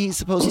everything he's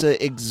supposed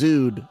to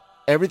exude.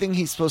 Everything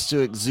he's supposed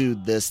to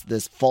exude, this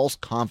false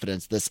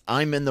confidence, this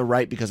I'm in the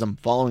right because I'm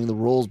following the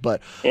rules,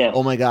 but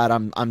oh my god,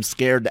 I'm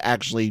scared to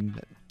actually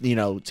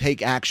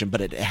take action,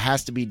 but it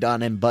has to be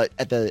done. But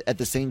at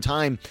the same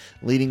time,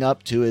 leading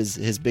up to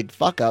his big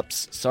fuck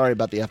ups, sorry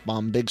about the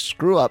F-bomb, big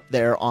screw up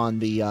there on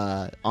the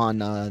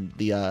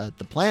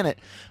planet,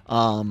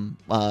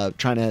 trying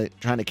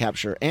to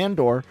capture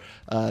Andor,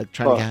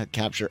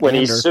 capture when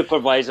Andor. his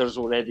supervisor's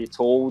already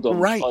told him,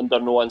 right, under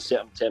no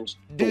uncertain terms,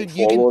 dude,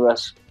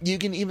 this. You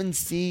can even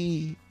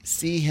see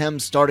him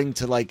starting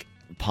to like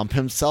pump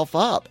himself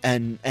up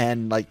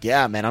and like,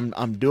 yeah, man,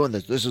 I'm doing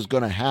this. This is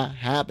gonna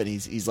happen.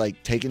 He's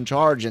like taking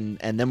charge, and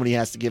then when he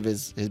has to give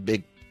his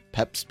big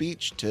pep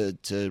speech to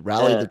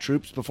rally the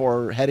troops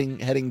before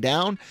heading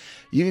down,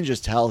 you can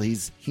just tell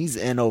he's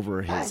in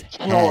over his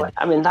head.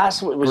 I mean,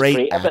 that's what was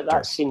great about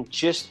that scene.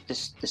 Just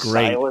the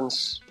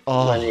silence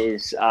when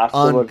he's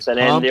afterwards, and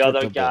then the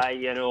other guy,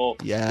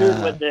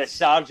 doing what the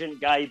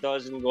sergeant guy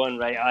does and going,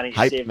 right, I need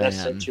to save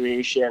this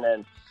situation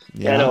and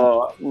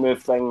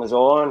move things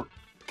on.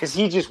 Because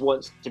he just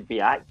wants to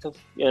be active,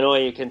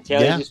 you can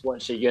tell he just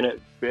wants a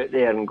unit out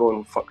there and go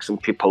and fuck some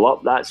people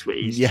up. That's what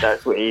he's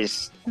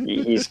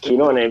keen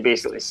on. And he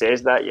basically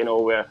says that,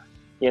 we'll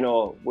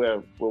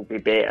be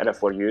better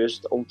if we're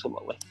used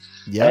ultimately.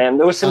 There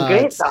was some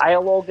great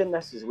dialogue in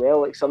this as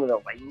well. Like some of the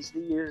lines they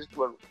used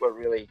were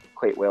really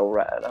quite well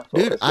written.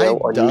 I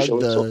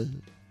dug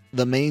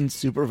the main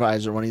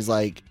supervisor when he's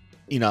like,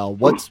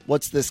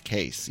 what's this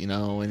case,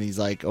 and he's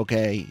like,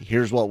 okay,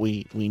 here's what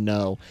we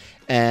know,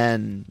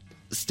 and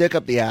stick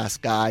up the ass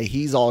guy,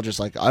 he's all just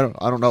like, I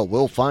don't know,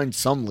 we'll find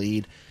some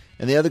lead.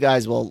 And the other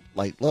guys, well,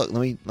 like, look,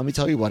 let me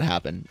tell you what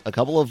happened. A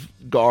couple of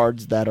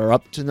guards that are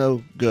up to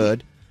no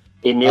good,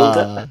 he nailed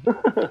it.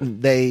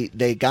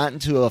 they got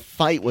into a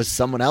fight with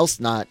someone else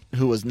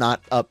who was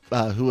up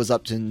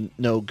to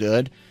no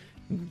good.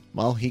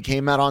 Well, he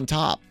came out on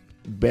top.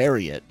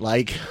 Bury it.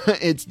 Like,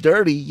 it's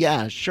dirty,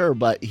 yeah, sure,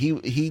 but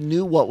he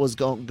knew what was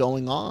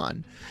going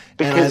on.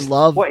 Because and I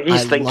love what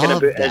he's thinking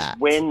about that.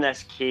 is when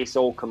this case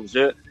all comes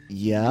out,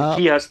 he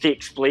has to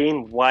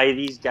explain why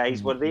these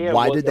guys were there.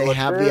 Why did they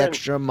have the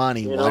extra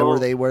money? Why were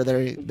they where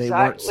they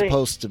weren't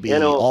supposed to be?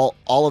 All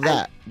of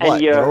that. What?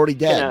 They're already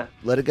dead.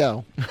 Let it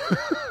go.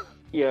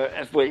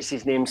 What's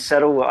his name?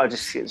 Cyril. I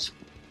just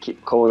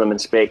keep calling him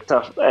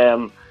Inspector.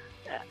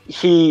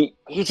 He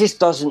just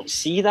doesn't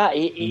see that.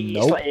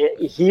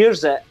 He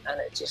hears it and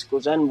it just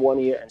goes in one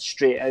ear and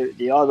straight out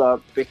the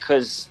other,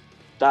 because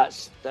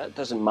that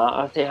doesn't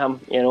matter to him,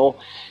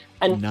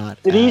 And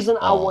the reason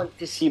I want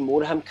to see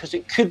more of him, because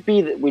it could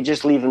be that we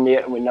just leave him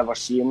there and we never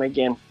see him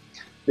again.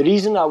 The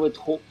reason I would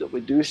hope that we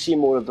do see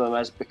more of him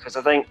is because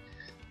I think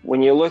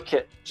when you look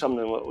at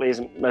something like Les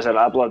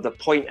Miserables, the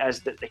point is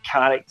that the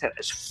character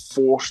is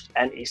forced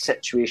into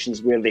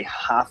situations where they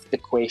have to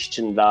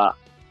question that.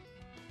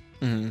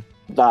 Mm-hmm.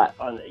 That,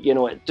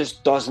 it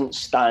just doesn't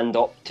stand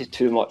up to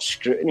too much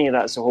scrutiny.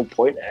 That's the whole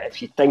point.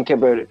 If you think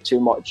about it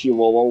too much, you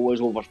will always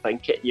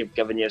overthink it. You've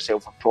given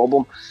yourself a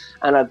problem.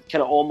 And I'd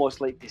kind of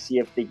almost like to see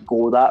if they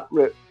go that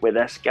route with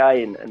this guy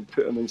and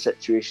put him in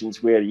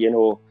situations where,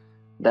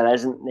 there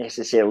isn't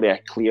necessarily a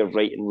clear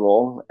right and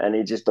wrong, and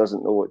he just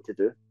doesn't know what to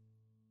do.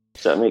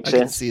 Does that make sense? I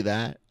can see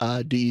that.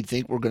 Do you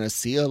think we're going to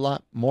see a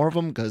lot more of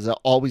them? Because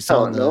all we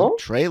saw in the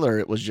trailer,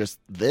 it was just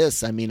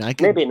this. I mean,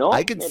 maybe not.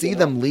 I could see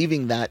them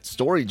leaving that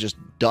story just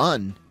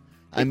done.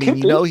 I mean,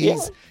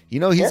 he's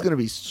going to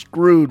be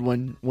screwed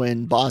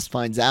when Boss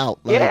finds out.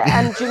 Like. Yeah,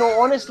 and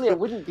honestly, it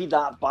wouldn't be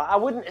that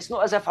bad. It's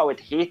not as if I would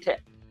hate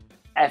it.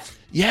 If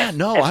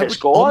it's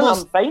gone,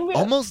 I'm fine with it.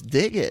 Almost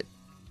dig it.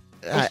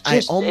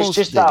 I almost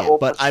dig it,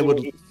 but I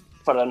would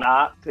for an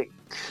arc that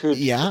could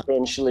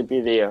potentially be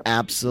there.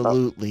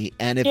 Absolutely.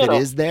 And if it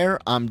is there,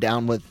 I'm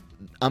down with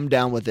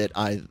it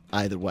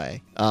either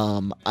way.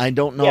 I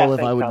don't know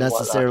if I would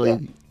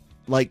necessarily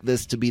like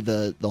this to be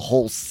the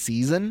whole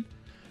season.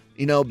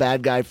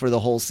 Bad guy for the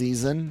whole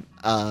season.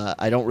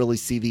 I don't really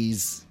see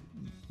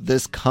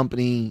this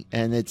company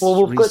and its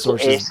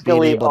resources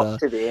being able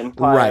to the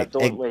Empire, right,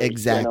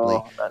 exactly.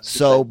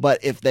 So, but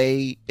if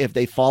they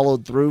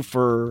followed through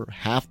for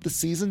half the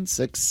season,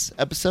 6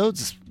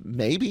 episodes,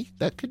 maybe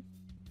that could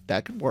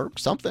work.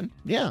 Something,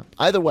 yeah.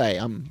 Either way,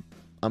 I'm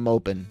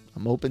open.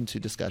 I'm open to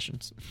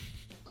discussions.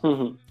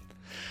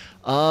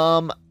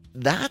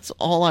 That's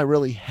all I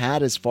really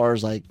had as far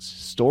as like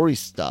story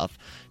stuff.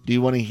 Do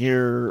you want to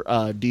hear?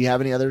 Do you have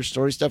any other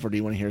story stuff, or do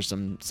you want to hear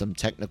some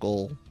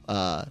technical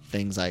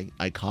things I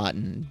caught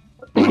and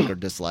like or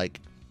dislike?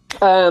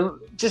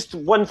 Just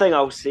one thing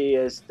I'll say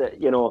is that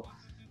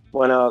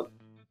when I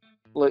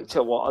looked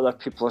at what other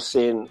people are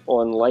saying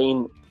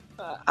online,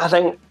 I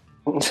think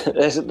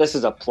this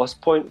is a plus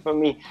point for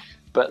me.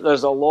 But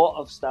there's a lot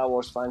of Star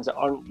Wars fans that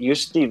aren't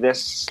used to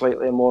this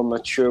slightly more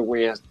mature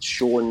way of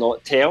show and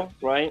not tell,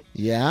 right?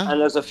 Yeah. And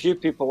there's a few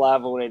people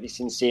I've already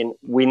seen saying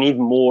we need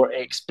more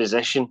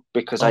exposition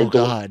because I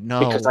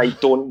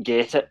don't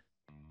get it.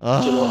 Do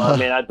you know what I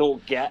mean? I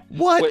don't get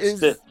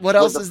what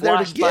else is there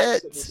to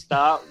get? At the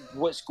start,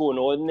 what's going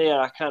on there?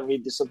 I can't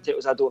read the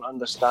subtitles. I don't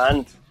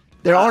understand.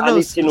 There are no I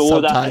need to know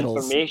subtitles. That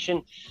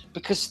information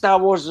because Star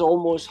Wars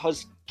almost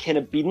has kind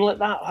of been like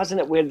that,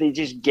 hasn't it? Where they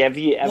just give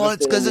you everything. Well,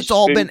 it's because it's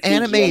all been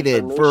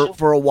animated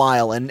for a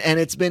while, and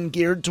it's been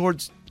geared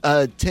towards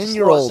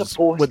 10-year-olds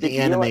with the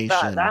animation. Like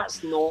that.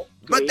 That's not.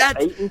 But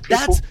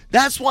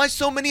that's why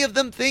so many of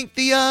them think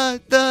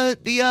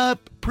the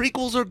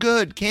prequels are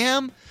good,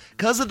 Cam,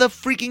 because of the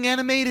freaking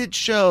animated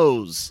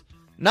shows,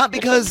 not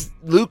because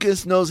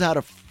Lucas knows how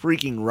to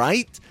freaking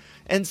write,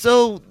 and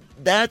so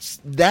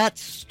that's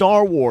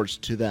Star Wars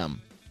to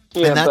them.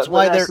 Yeah, and that's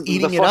why they're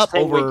eating it up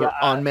over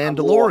on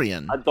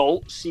Mandalorian.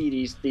 Adult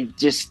series, they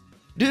just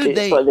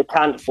they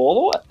can't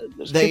follow it.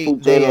 There's people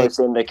generally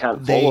saying they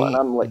can't follow it, and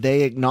I'm like,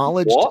 they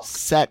acknowledged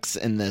sex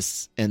in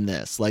this,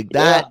 like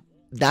that. Yeah.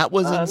 That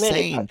was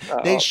insane.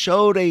 They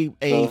showed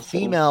a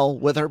female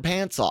with her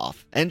pants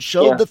off and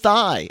showed the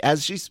thigh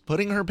as she's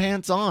putting her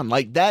pants on.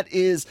 Like that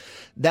is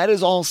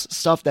all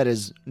stuff that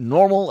is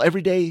normal,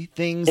 everyday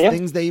things,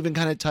 things they even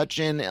kind of touch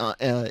in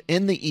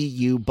the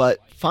EU, but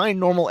fine,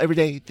 normal,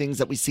 everyday things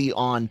that we see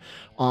on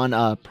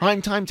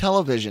primetime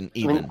television.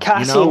 Even I mean,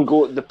 Cassian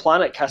the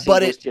planet Cassian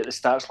goes to at the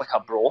start's like a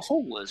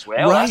brothel as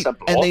well. Right, That's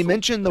and they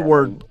mentioned the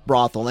word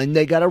brothel, and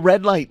they got a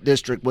red light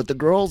district with the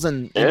girls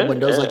and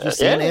windows like you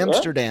see in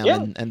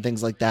Amsterdam and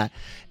things like that,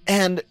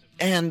 and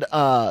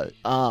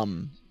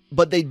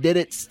but they did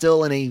it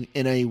still in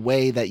a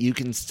way that you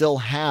can still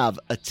have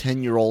a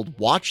 10-year-old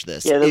watch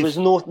this. Yeah, there was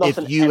nothing.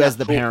 If you as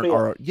the parent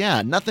are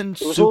nothing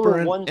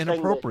super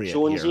inappropriate.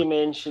 Jonesy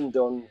mentioned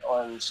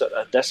on sort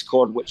of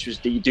Discord, which was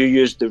they do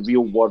use the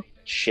real word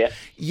shit.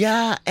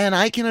 Yeah, and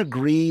I can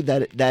agree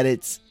that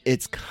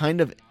it's kind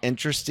of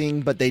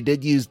interesting, but they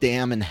did use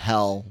damn and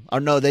hell.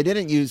 Or no, they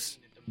didn't use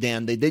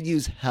damn. They did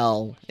use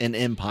hell in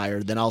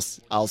Empire. Then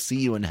I'll see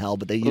you in hell,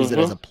 but they use it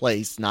as a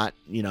place, not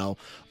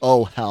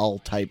oh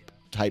hell type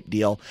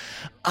deal.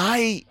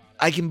 I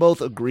can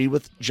both agree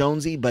with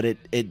Jonesy, but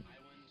it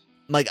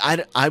like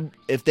I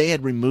if they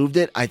had removed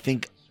it, I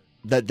think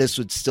that this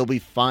would still be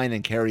fine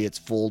and carry its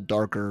full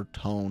darker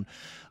tone.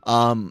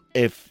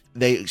 If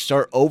they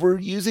start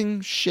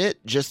overusing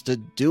shit just to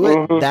do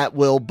it, that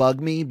will bug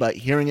me. But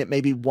hearing it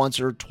maybe once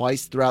or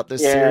twice throughout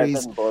this series, it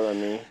doesn't bother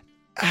me.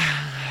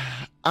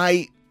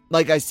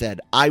 Like I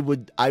said, I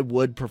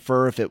would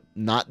prefer if it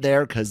not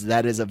there, because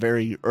that is a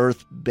very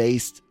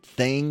Earth-based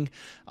thing.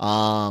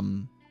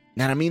 And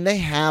I mean, they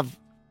have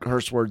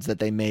curse words that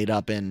they made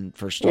up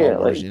for Star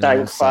Wars,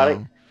 like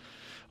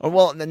or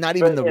well, not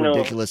even the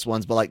ridiculous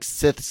ones, but like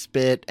Sith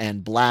spit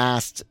and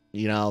blast,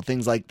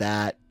 things like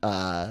that.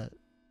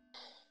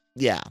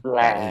 Yeah,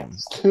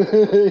 blast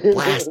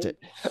it,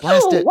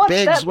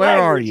 Biggs. Where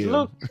are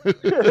you?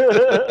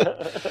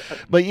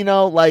 But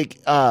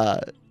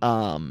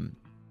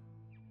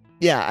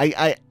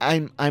yeah,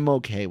 I'm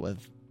okay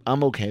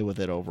with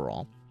it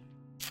overall.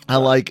 I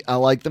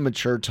like the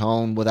mature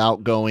tone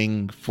without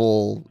going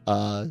full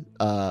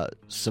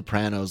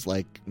Sopranos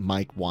like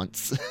Mike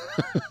wants.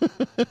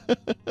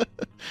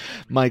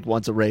 Mike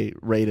wants a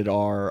rated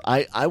R.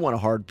 I want a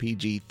hard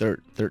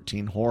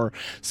PG-13 horror.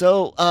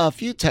 So a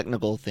few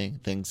technical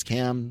things.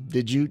 Cam,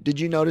 did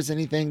you notice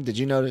anything? Did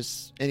you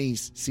notice any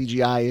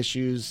CGI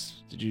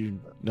issues? Did you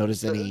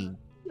notice any?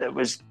 It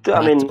was.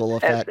 I mean,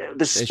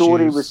 the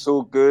story was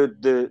so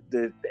good.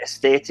 The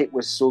aesthetic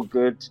was so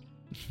good.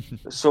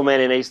 So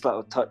many nice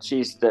little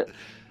touches that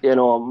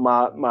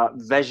my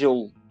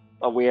visual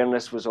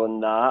awareness was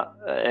on that,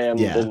 and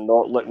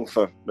not looking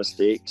for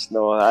mistakes.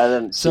 No, I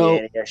didn't see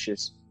any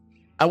issues.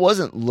 I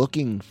wasn't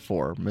looking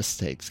for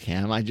mistakes,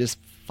 Cam. I just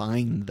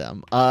find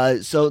them.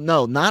 So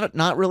no,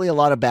 not really a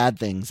lot of bad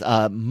things.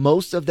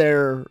 Most of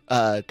their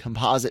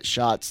composite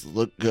shots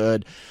look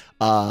good.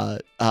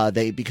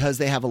 Because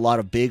they have a lot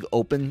of big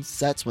open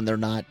sets when they're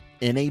not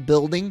in a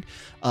building.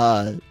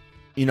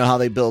 You know how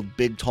they build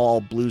big,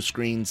 tall blue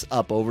screens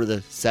up over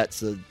the set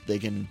so they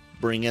can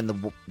bring in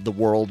the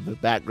world, the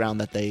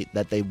background that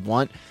they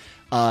want.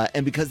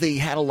 And because they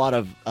had a lot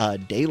of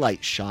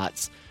daylight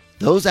shots,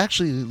 those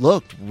actually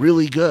looked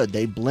really good.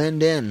 They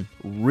blend in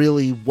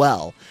really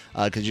well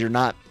because you're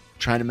not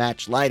trying to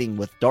match lighting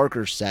with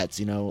darker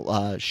sets,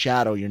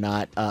 shadow. You're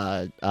not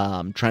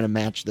trying to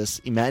match this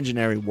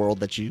imaginary world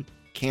that you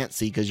can't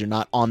see because you're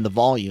not on the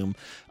volume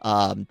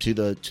to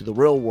the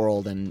real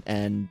world,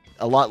 and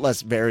a lot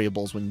less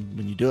variables when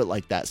you do it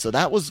like that. So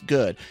that was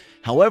good.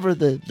 However,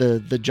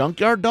 the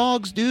junkyard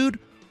dogs, dude,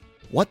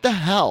 what the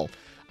hell?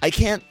 I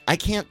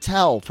can't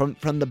tell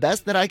from the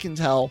best that I can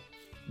tell.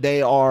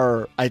 They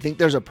are. I think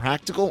there's a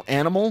practical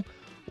animal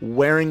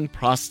wearing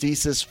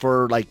prosthesis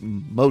for like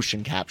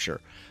motion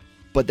capture,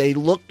 but they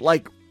looked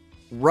like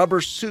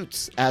rubber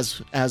suits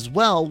as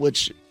well,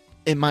 which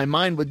in my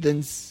mind would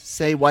then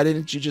say, why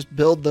didn't you just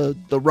build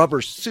the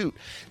rubber suit?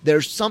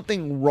 There's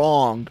something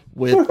wrong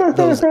with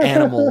those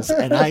animals,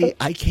 and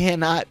I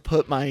cannot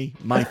put my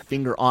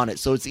finger on it.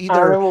 So it's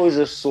either animals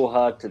are so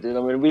hard to do.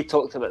 I mean, we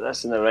talked about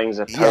this in the Rings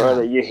of Power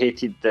that you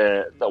hated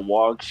the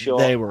warg shot.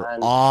 They were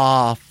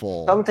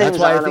awful. Sometimes that's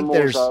why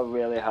animals are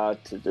really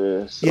hard to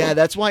do. So. Yeah,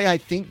 that's why I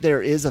think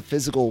there is a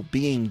physical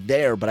being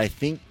there, but I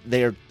think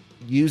they're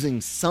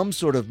using some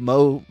sort of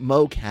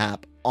mocap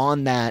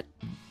on that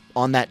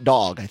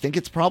dog. I think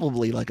it's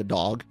probably like a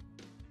dog.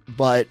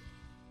 but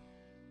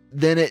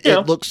then it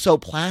looks so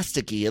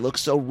plasticky. It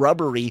looks so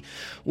rubbery,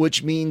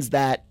 which means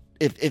that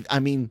if I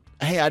mean,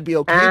 hey, I'd be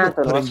okay with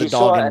putting the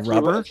dog in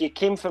rubber. If you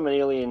came from an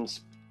alien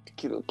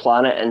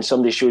planet and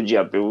somebody showed you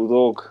a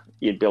bulldog,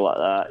 you'd be like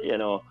that, you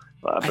know,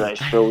 like a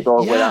British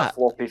bulldog with that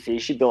floppy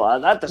face. You'd be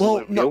like, that doesn't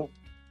look real.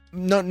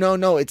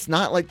 No, it's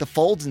not like the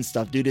folds and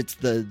stuff, dude. It's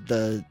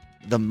the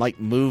like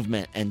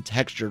movement and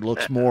texture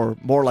looks more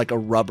like a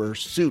rubber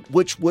suit,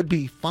 which would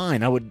be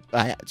fine.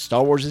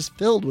 Star Wars is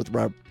filled with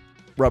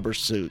rubber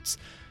suits.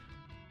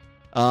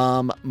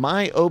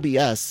 My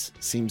OBS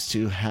seems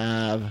to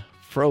have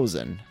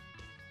frozen.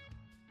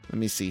 Let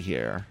me see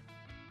here.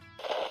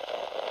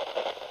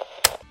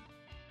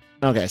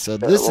 Okay, so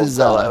this is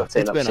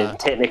it's been a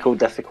technical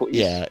difficulties.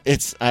 Yeah,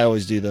 I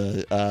always do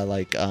the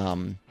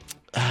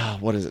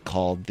what is it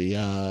called?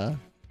 The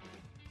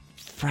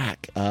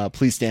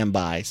please stand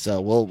by. So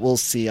we'll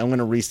see. I'm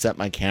gonna reset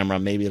my camera.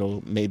 Maybe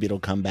it'll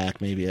come back.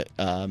 Maybe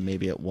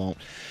it won't.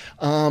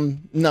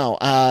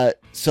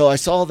 So I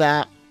saw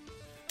that,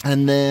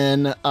 and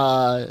then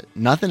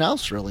nothing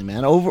else really,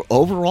 man.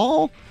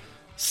 Overall,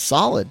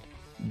 solid.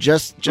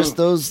 Just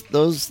those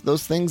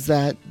things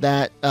that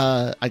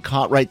I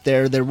caught right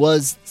there. There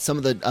was some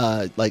of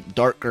the like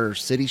darker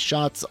city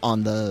shots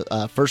on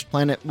the first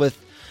planet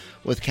with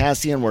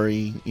Cassian, where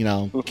he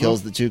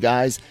kills the two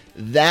guys.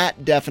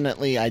 That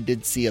definitely, I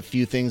did see a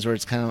few things where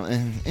it's kind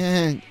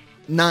of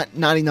not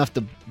enough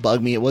to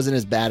bug me. It wasn't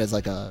as bad as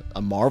like a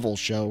Marvel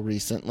show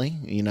recently,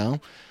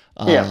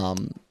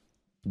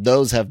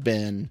 Those have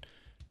been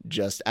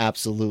just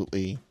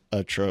absolutely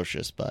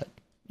atrocious, but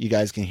you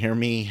guys can hear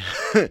me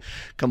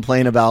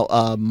complain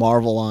about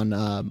Marvel on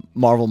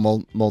Marvel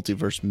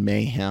Multiverse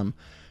Mayhem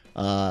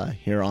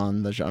here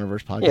on the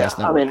Genreverse Podcast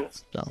Network.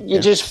 I mean, you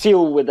just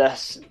feel with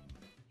this,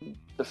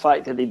 the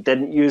fact that they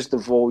didn't use the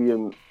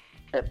volume,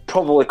 it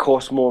probably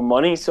cost more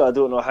money, so I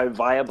don't know how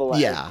viable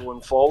it is going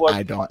forward.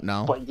 I don't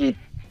know.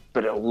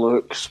 But it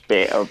looks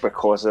better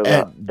because of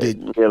that. It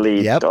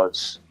really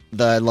does.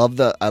 I love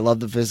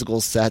the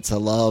physical sets. I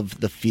love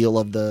the feel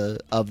of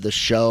the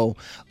show.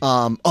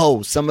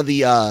 Some of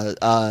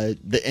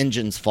the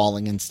engines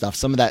falling and stuff.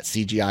 Some of that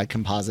CGI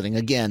compositing.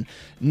 Again,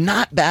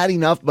 not bad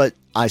enough, but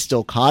I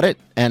still caught it.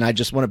 And I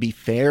just want to be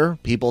fair.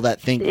 People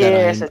that think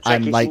that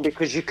I'm like,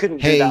 because you couldn't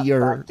do that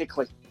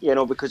practically,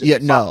 because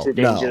it's too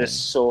dangerous.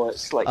 So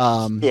it's like,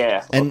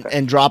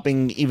 and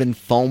dropping even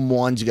foam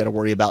ones, you got to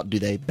worry about, do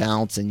they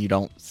bounce and you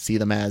don't see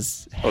them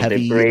as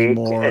heavy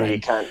anymore, and you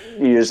can't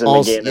use them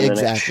again.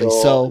 Exactly.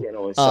 So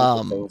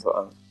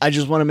I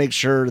just want to make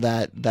sure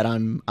that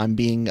I'm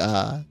being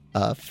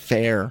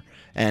fair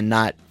and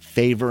not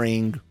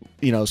favoring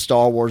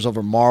Star Wars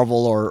over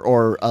Marvel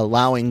or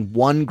allowing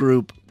one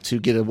group to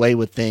get away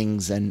with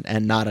things and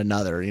not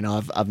another.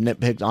 I've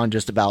nitpicked on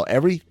just about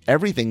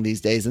everything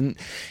these days. And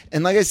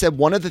like I said,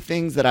 one of the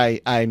things that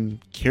I'm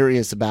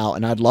curious about,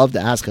 and I'd love to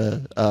ask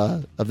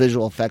a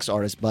visual effects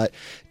artist, but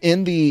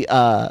in the,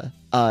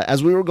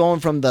 as we were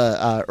going from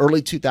the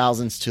early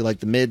 2000s to like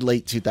the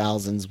late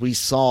 2000s, we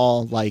saw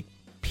like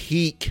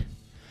peak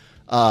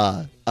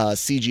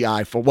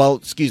CGI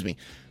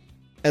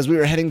as we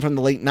were heading from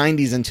the late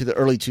 90s into the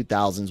early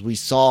 2000s, we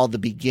saw the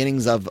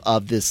beginnings of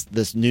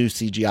this new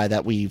CGI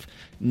that we've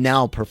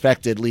now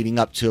perfected leading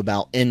up to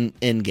about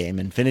Endgame,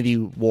 Infinity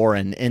War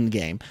and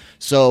Endgame.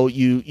 So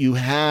you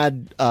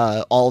had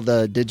all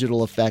the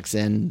digital effects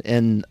in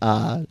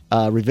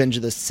Revenge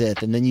of the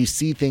Sith, and then you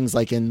see things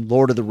like in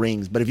Lord of the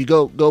Rings. But if you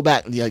go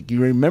back, like,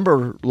 you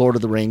remember Lord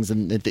of the Rings,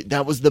 and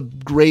that was the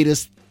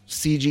greatest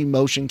CG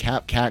motion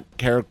cap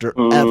character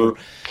ever.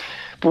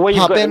 But what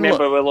you've got to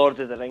remember with Lord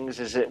of the Rings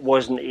is it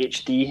wasn't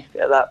HD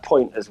at that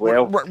point as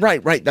well.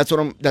 Right. That's what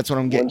I'm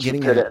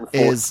getting at.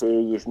 Is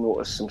you've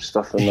noticed some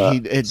stuff in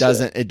that.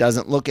 It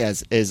doesn't look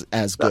as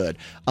good.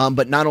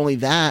 But not only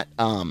that,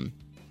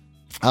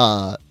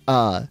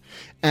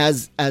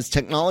 as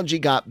technology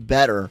got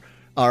better,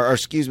 or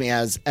excuse me,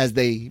 as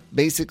they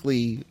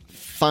basically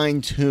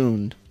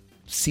fine-tuned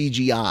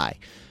CGI,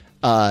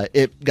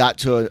 it got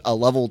to a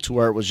level to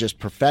where it was just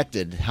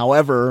perfected.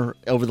 However,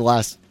 over the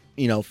last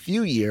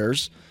few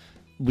years,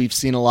 we've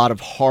seen a lot of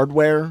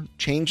hardware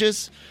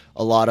changes,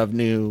 a lot of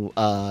new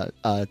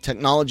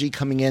technology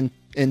coming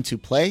into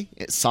play,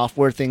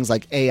 software, things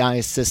like AI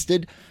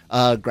assisted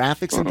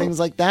graphics and things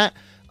like that.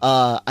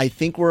 I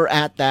think we're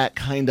at that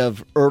kind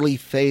of early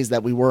phase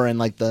that we were in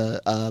like the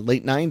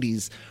late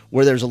 90s,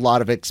 where there's a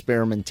lot of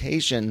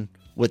experimentation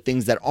with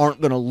things that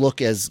aren't going to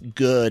look as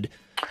good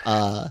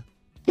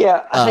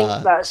I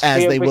think that's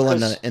as they will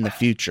in the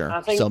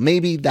future. So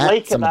maybe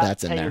some of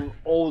that's in there.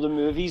 All the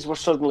movies were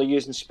suddenly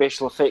using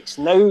special effects.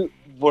 Now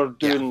we're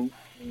doing.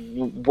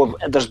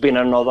 There's been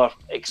another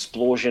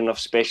explosion of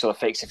special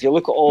effects. If you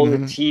look at all the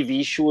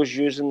TV shows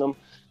using them,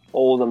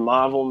 all the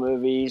Marvel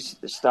movies,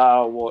 the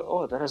Star Wars.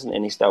 Oh, there isn't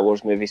any Star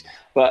Wars movies,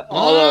 but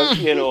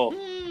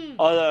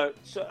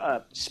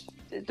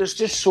there's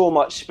just so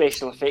much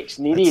special effects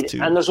needed,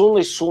 and there's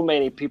only so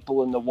many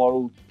people in the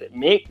world that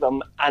make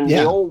them, and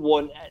they all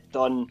want it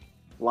done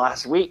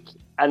last week.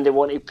 and they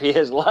want to pay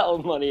as little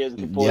money as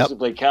they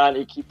possibly can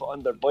to keep it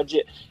under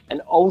budget.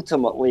 And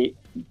ultimately,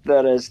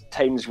 there is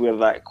times where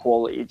that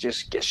quality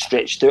just gets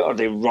stretched out or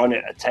they run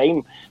out of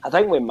time. I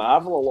think with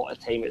Marvel, a lot of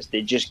time it's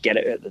they just get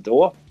it out the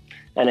door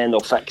and then they'll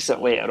fix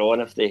it later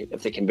on if they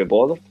can be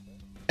bothered.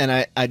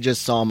 And I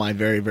just saw my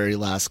very, very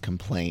last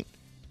complaint,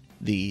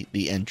 the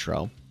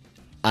intro.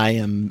 I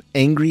am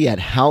angry at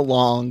how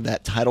long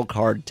that title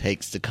card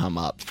takes to come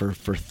up for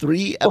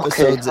 3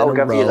 episodes in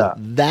a row.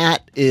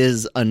 That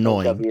is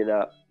annoying. I'll give you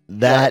that.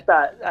 That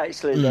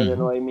actually did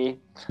annoy me.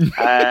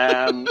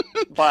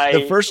 By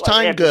the first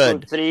time,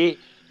 good. 3,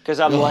 because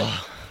I'm like,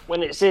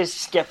 when it says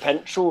skip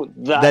intro,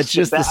 that's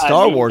just the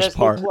Star Wars Disney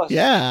part. Plus.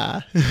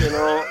 Yeah.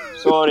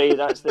 Sorry,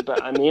 that's the bit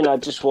I mean. I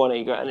just want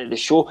to get into the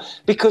show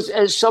because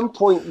at some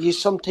point you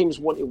sometimes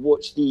want to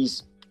watch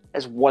these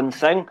as one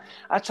thing.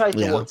 I tried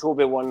to watch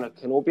Obi-Wan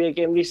Kenobi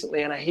again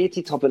recently, and I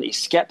hated having to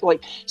skip.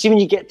 Like, see, when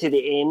you get to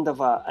the end of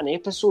an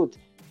episode,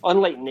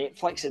 unlike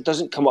Netflix, it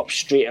doesn't come up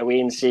straight away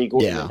and say go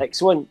to the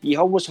next one. You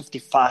almost have to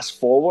fast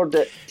forward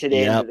it to the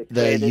end of the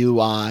credits. The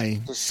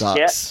UI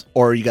sucks,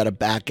 or you got to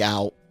back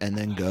out and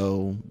then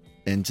go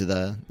into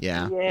the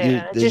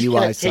the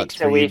UI sucks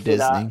for you, Disney.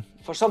 That.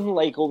 For something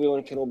like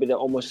Obi-Wan Kenobi, that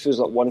almost feels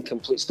like one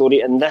complete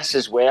story, and this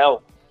as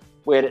well,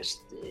 where it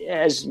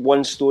is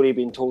one story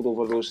being told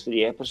over those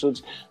 3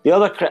 episodes. The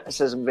other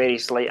criticism, very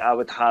slight, I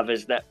would have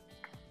is that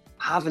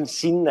having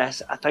seen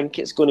this, I think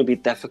it's going to be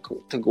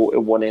difficult to go to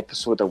 1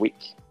 episode a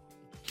week.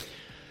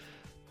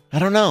 I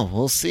don't know.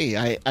 We'll see.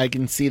 I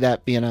can see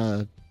that being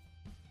a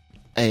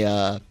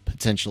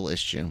potential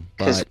issue.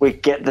 Because we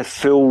get the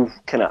full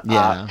kind of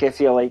arc,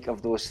 if you like,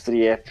 of those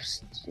 3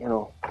 episodes. I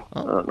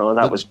don't know.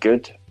 That was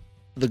good.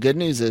 The good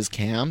news is,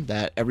 Cam,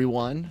 that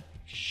everyone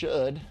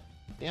should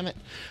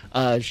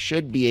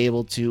be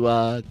able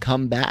to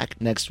come back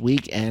next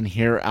week and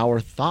hear our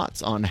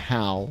thoughts on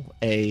how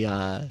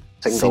a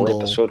single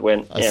episode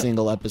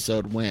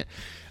went.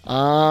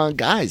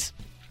 Guys,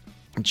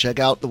 check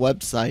out the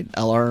website,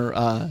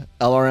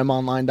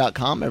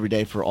 lrmonline.com, every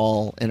day for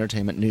all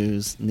entertainment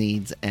news,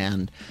 needs,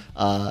 and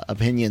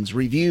opinions.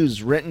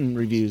 Reviews, written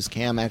reviews.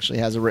 Cam actually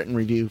has a written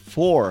review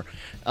for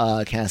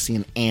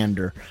Cassian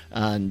Andor.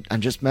 I'm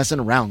just messing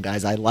around,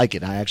 guys. I like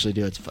it. I actually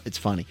do. It's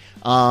funny.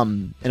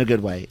 In a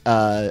good way.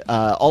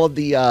 All of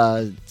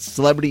the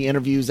celebrity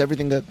interviews,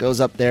 everything that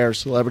goes up there,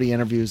 celebrity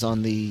interviews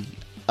on the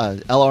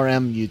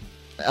LRM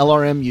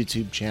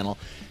YouTube channel.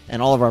 And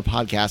all of our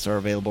podcasts are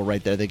available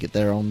right there. They get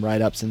their own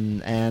write-ups,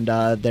 and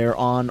they're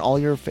on all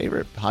your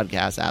favorite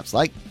podcast apps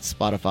like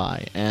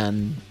Spotify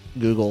and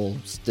Google,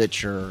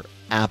 Stitcher,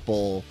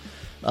 Apple.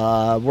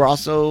 We're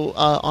also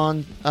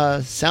on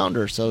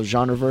Sounder, so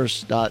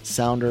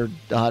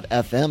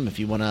genreverse.sounder.fm if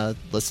you want to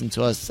listen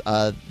to us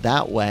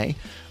that way.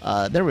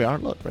 There we are.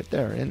 Look, right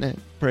there. Isn't it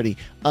pretty?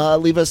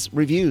 Leave us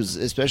reviews,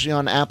 especially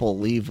on Apple.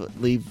 Leave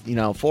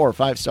 4 or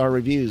 5 star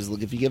reviews.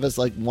 Look, if you give us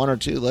like 1 or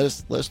 2, let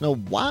us know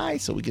why,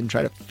 so we can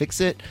try to fix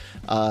it.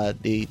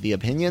 The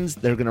opinions,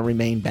 they're gonna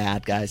remain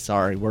bad, guys.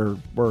 Sorry, we're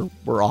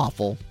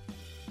awful.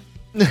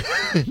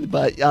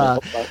 But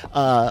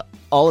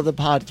all of the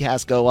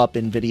podcasts go up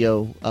in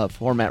video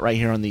format right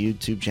here on the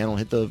YouTube channel.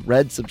 Hit the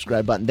red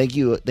subscribe button. Thank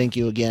you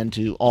again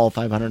to all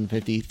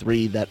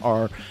 553 that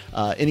are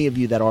any of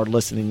you that are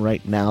listening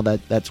right now.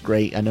 That's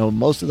great. I know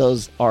most of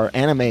those are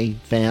anime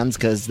fans,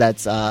 because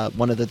that's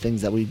one of the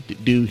things that we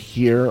do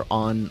here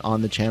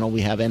on the channel.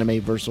 We have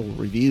Anime Versal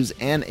reviews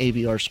and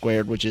AVR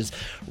Squared, which is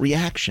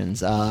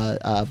reactions.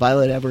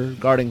 Violet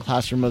Evergarden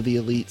Classroom of the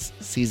Elites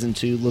Season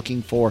 2,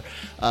 looking for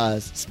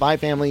Spy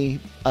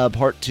Family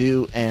Part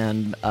 2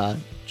 and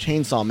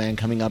Chainsaw Man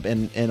coming up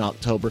in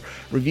October.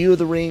 Review of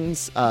the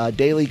Rings,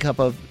 Daily Cup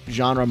of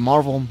Genre,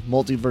 Marvel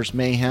Multiverse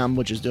Mayhem,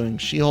 which is doing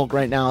She-Hulk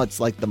right now. It's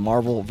like the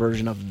Marvel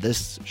version of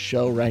this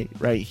show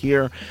right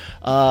here.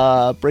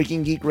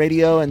 Breaking Geek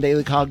Radio and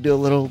Daily Cog do a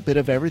little bit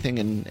of everything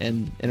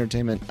in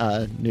entertainment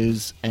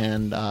news.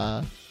 And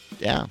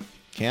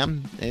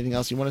Cam, anything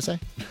else you want to say?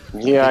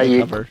 Yeah, I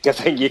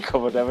think you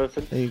covered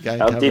everything.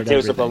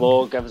 Details are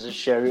below. Give us a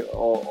shout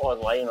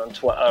online on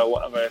Twitter or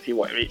whatever if you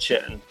want to reach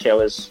it and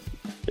tell us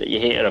that you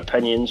hate our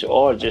opinions,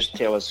 or just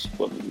tell us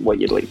what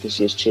you'd like to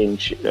see us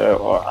change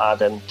or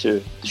add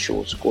into the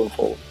shows going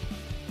forward.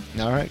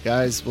 All right,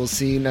 guys. We'll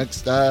see you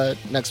next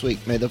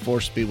week. May the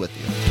Force be with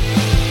you.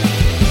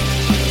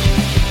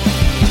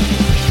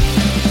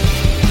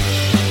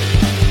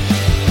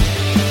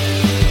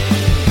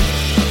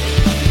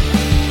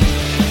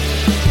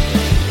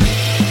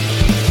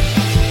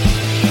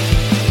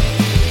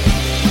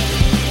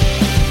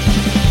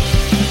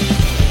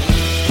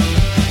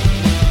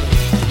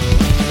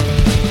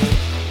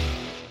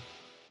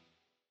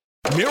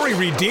 Mary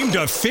redeemed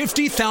a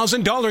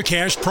 $50,000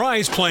 cash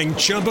prize playing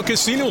Chumba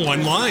Casino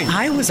online.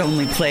 I was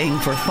only playing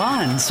for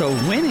fun, so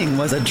winning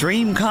was a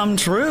dream come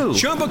true.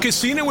 Chumba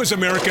Casino is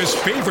America's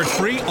favorite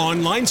free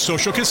online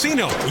social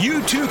casino.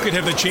 You too could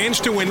have the chance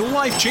to win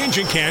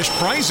life-changing cash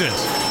prizes.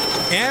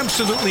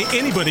 Absolutely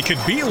anybody could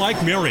be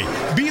like Mary.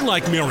 Be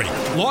like Mary.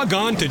 Log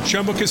on to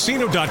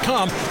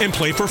ChumbaCasino.com and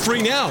play for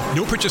free now.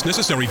 No purchase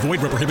necessary.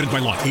 Void where prohibited by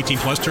law. 18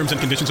 plus terms and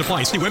conditions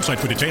apply. See website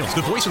for details.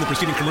 The voice in the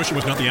preceding commercial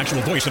was not the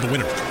actual voice of the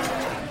winner.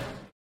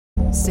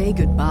 Say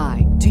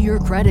goodbye to your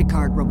credit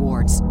card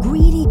rewards.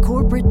 Greedy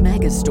corporate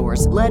mega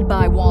stores, led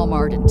by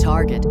Walmart and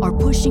Target, are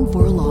pushing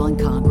for a law in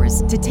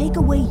Congress to take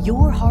away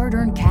your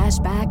hard-earned cash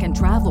back and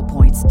travel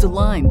points to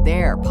line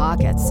their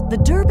pockets. The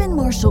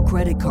Durbin-Marshall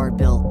credit card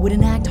bill would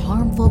enact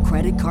harmful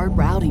credit card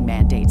routing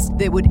mandates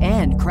that would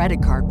end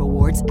credit card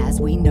rewards as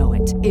we know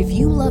it. If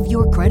you love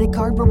your credit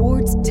card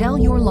rewards, tell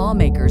your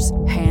lawmakers,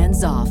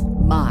 hands off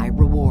my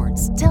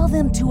rewards. Tell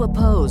them to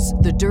oppose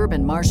the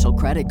Durbin-Marshall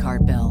credit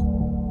card bill.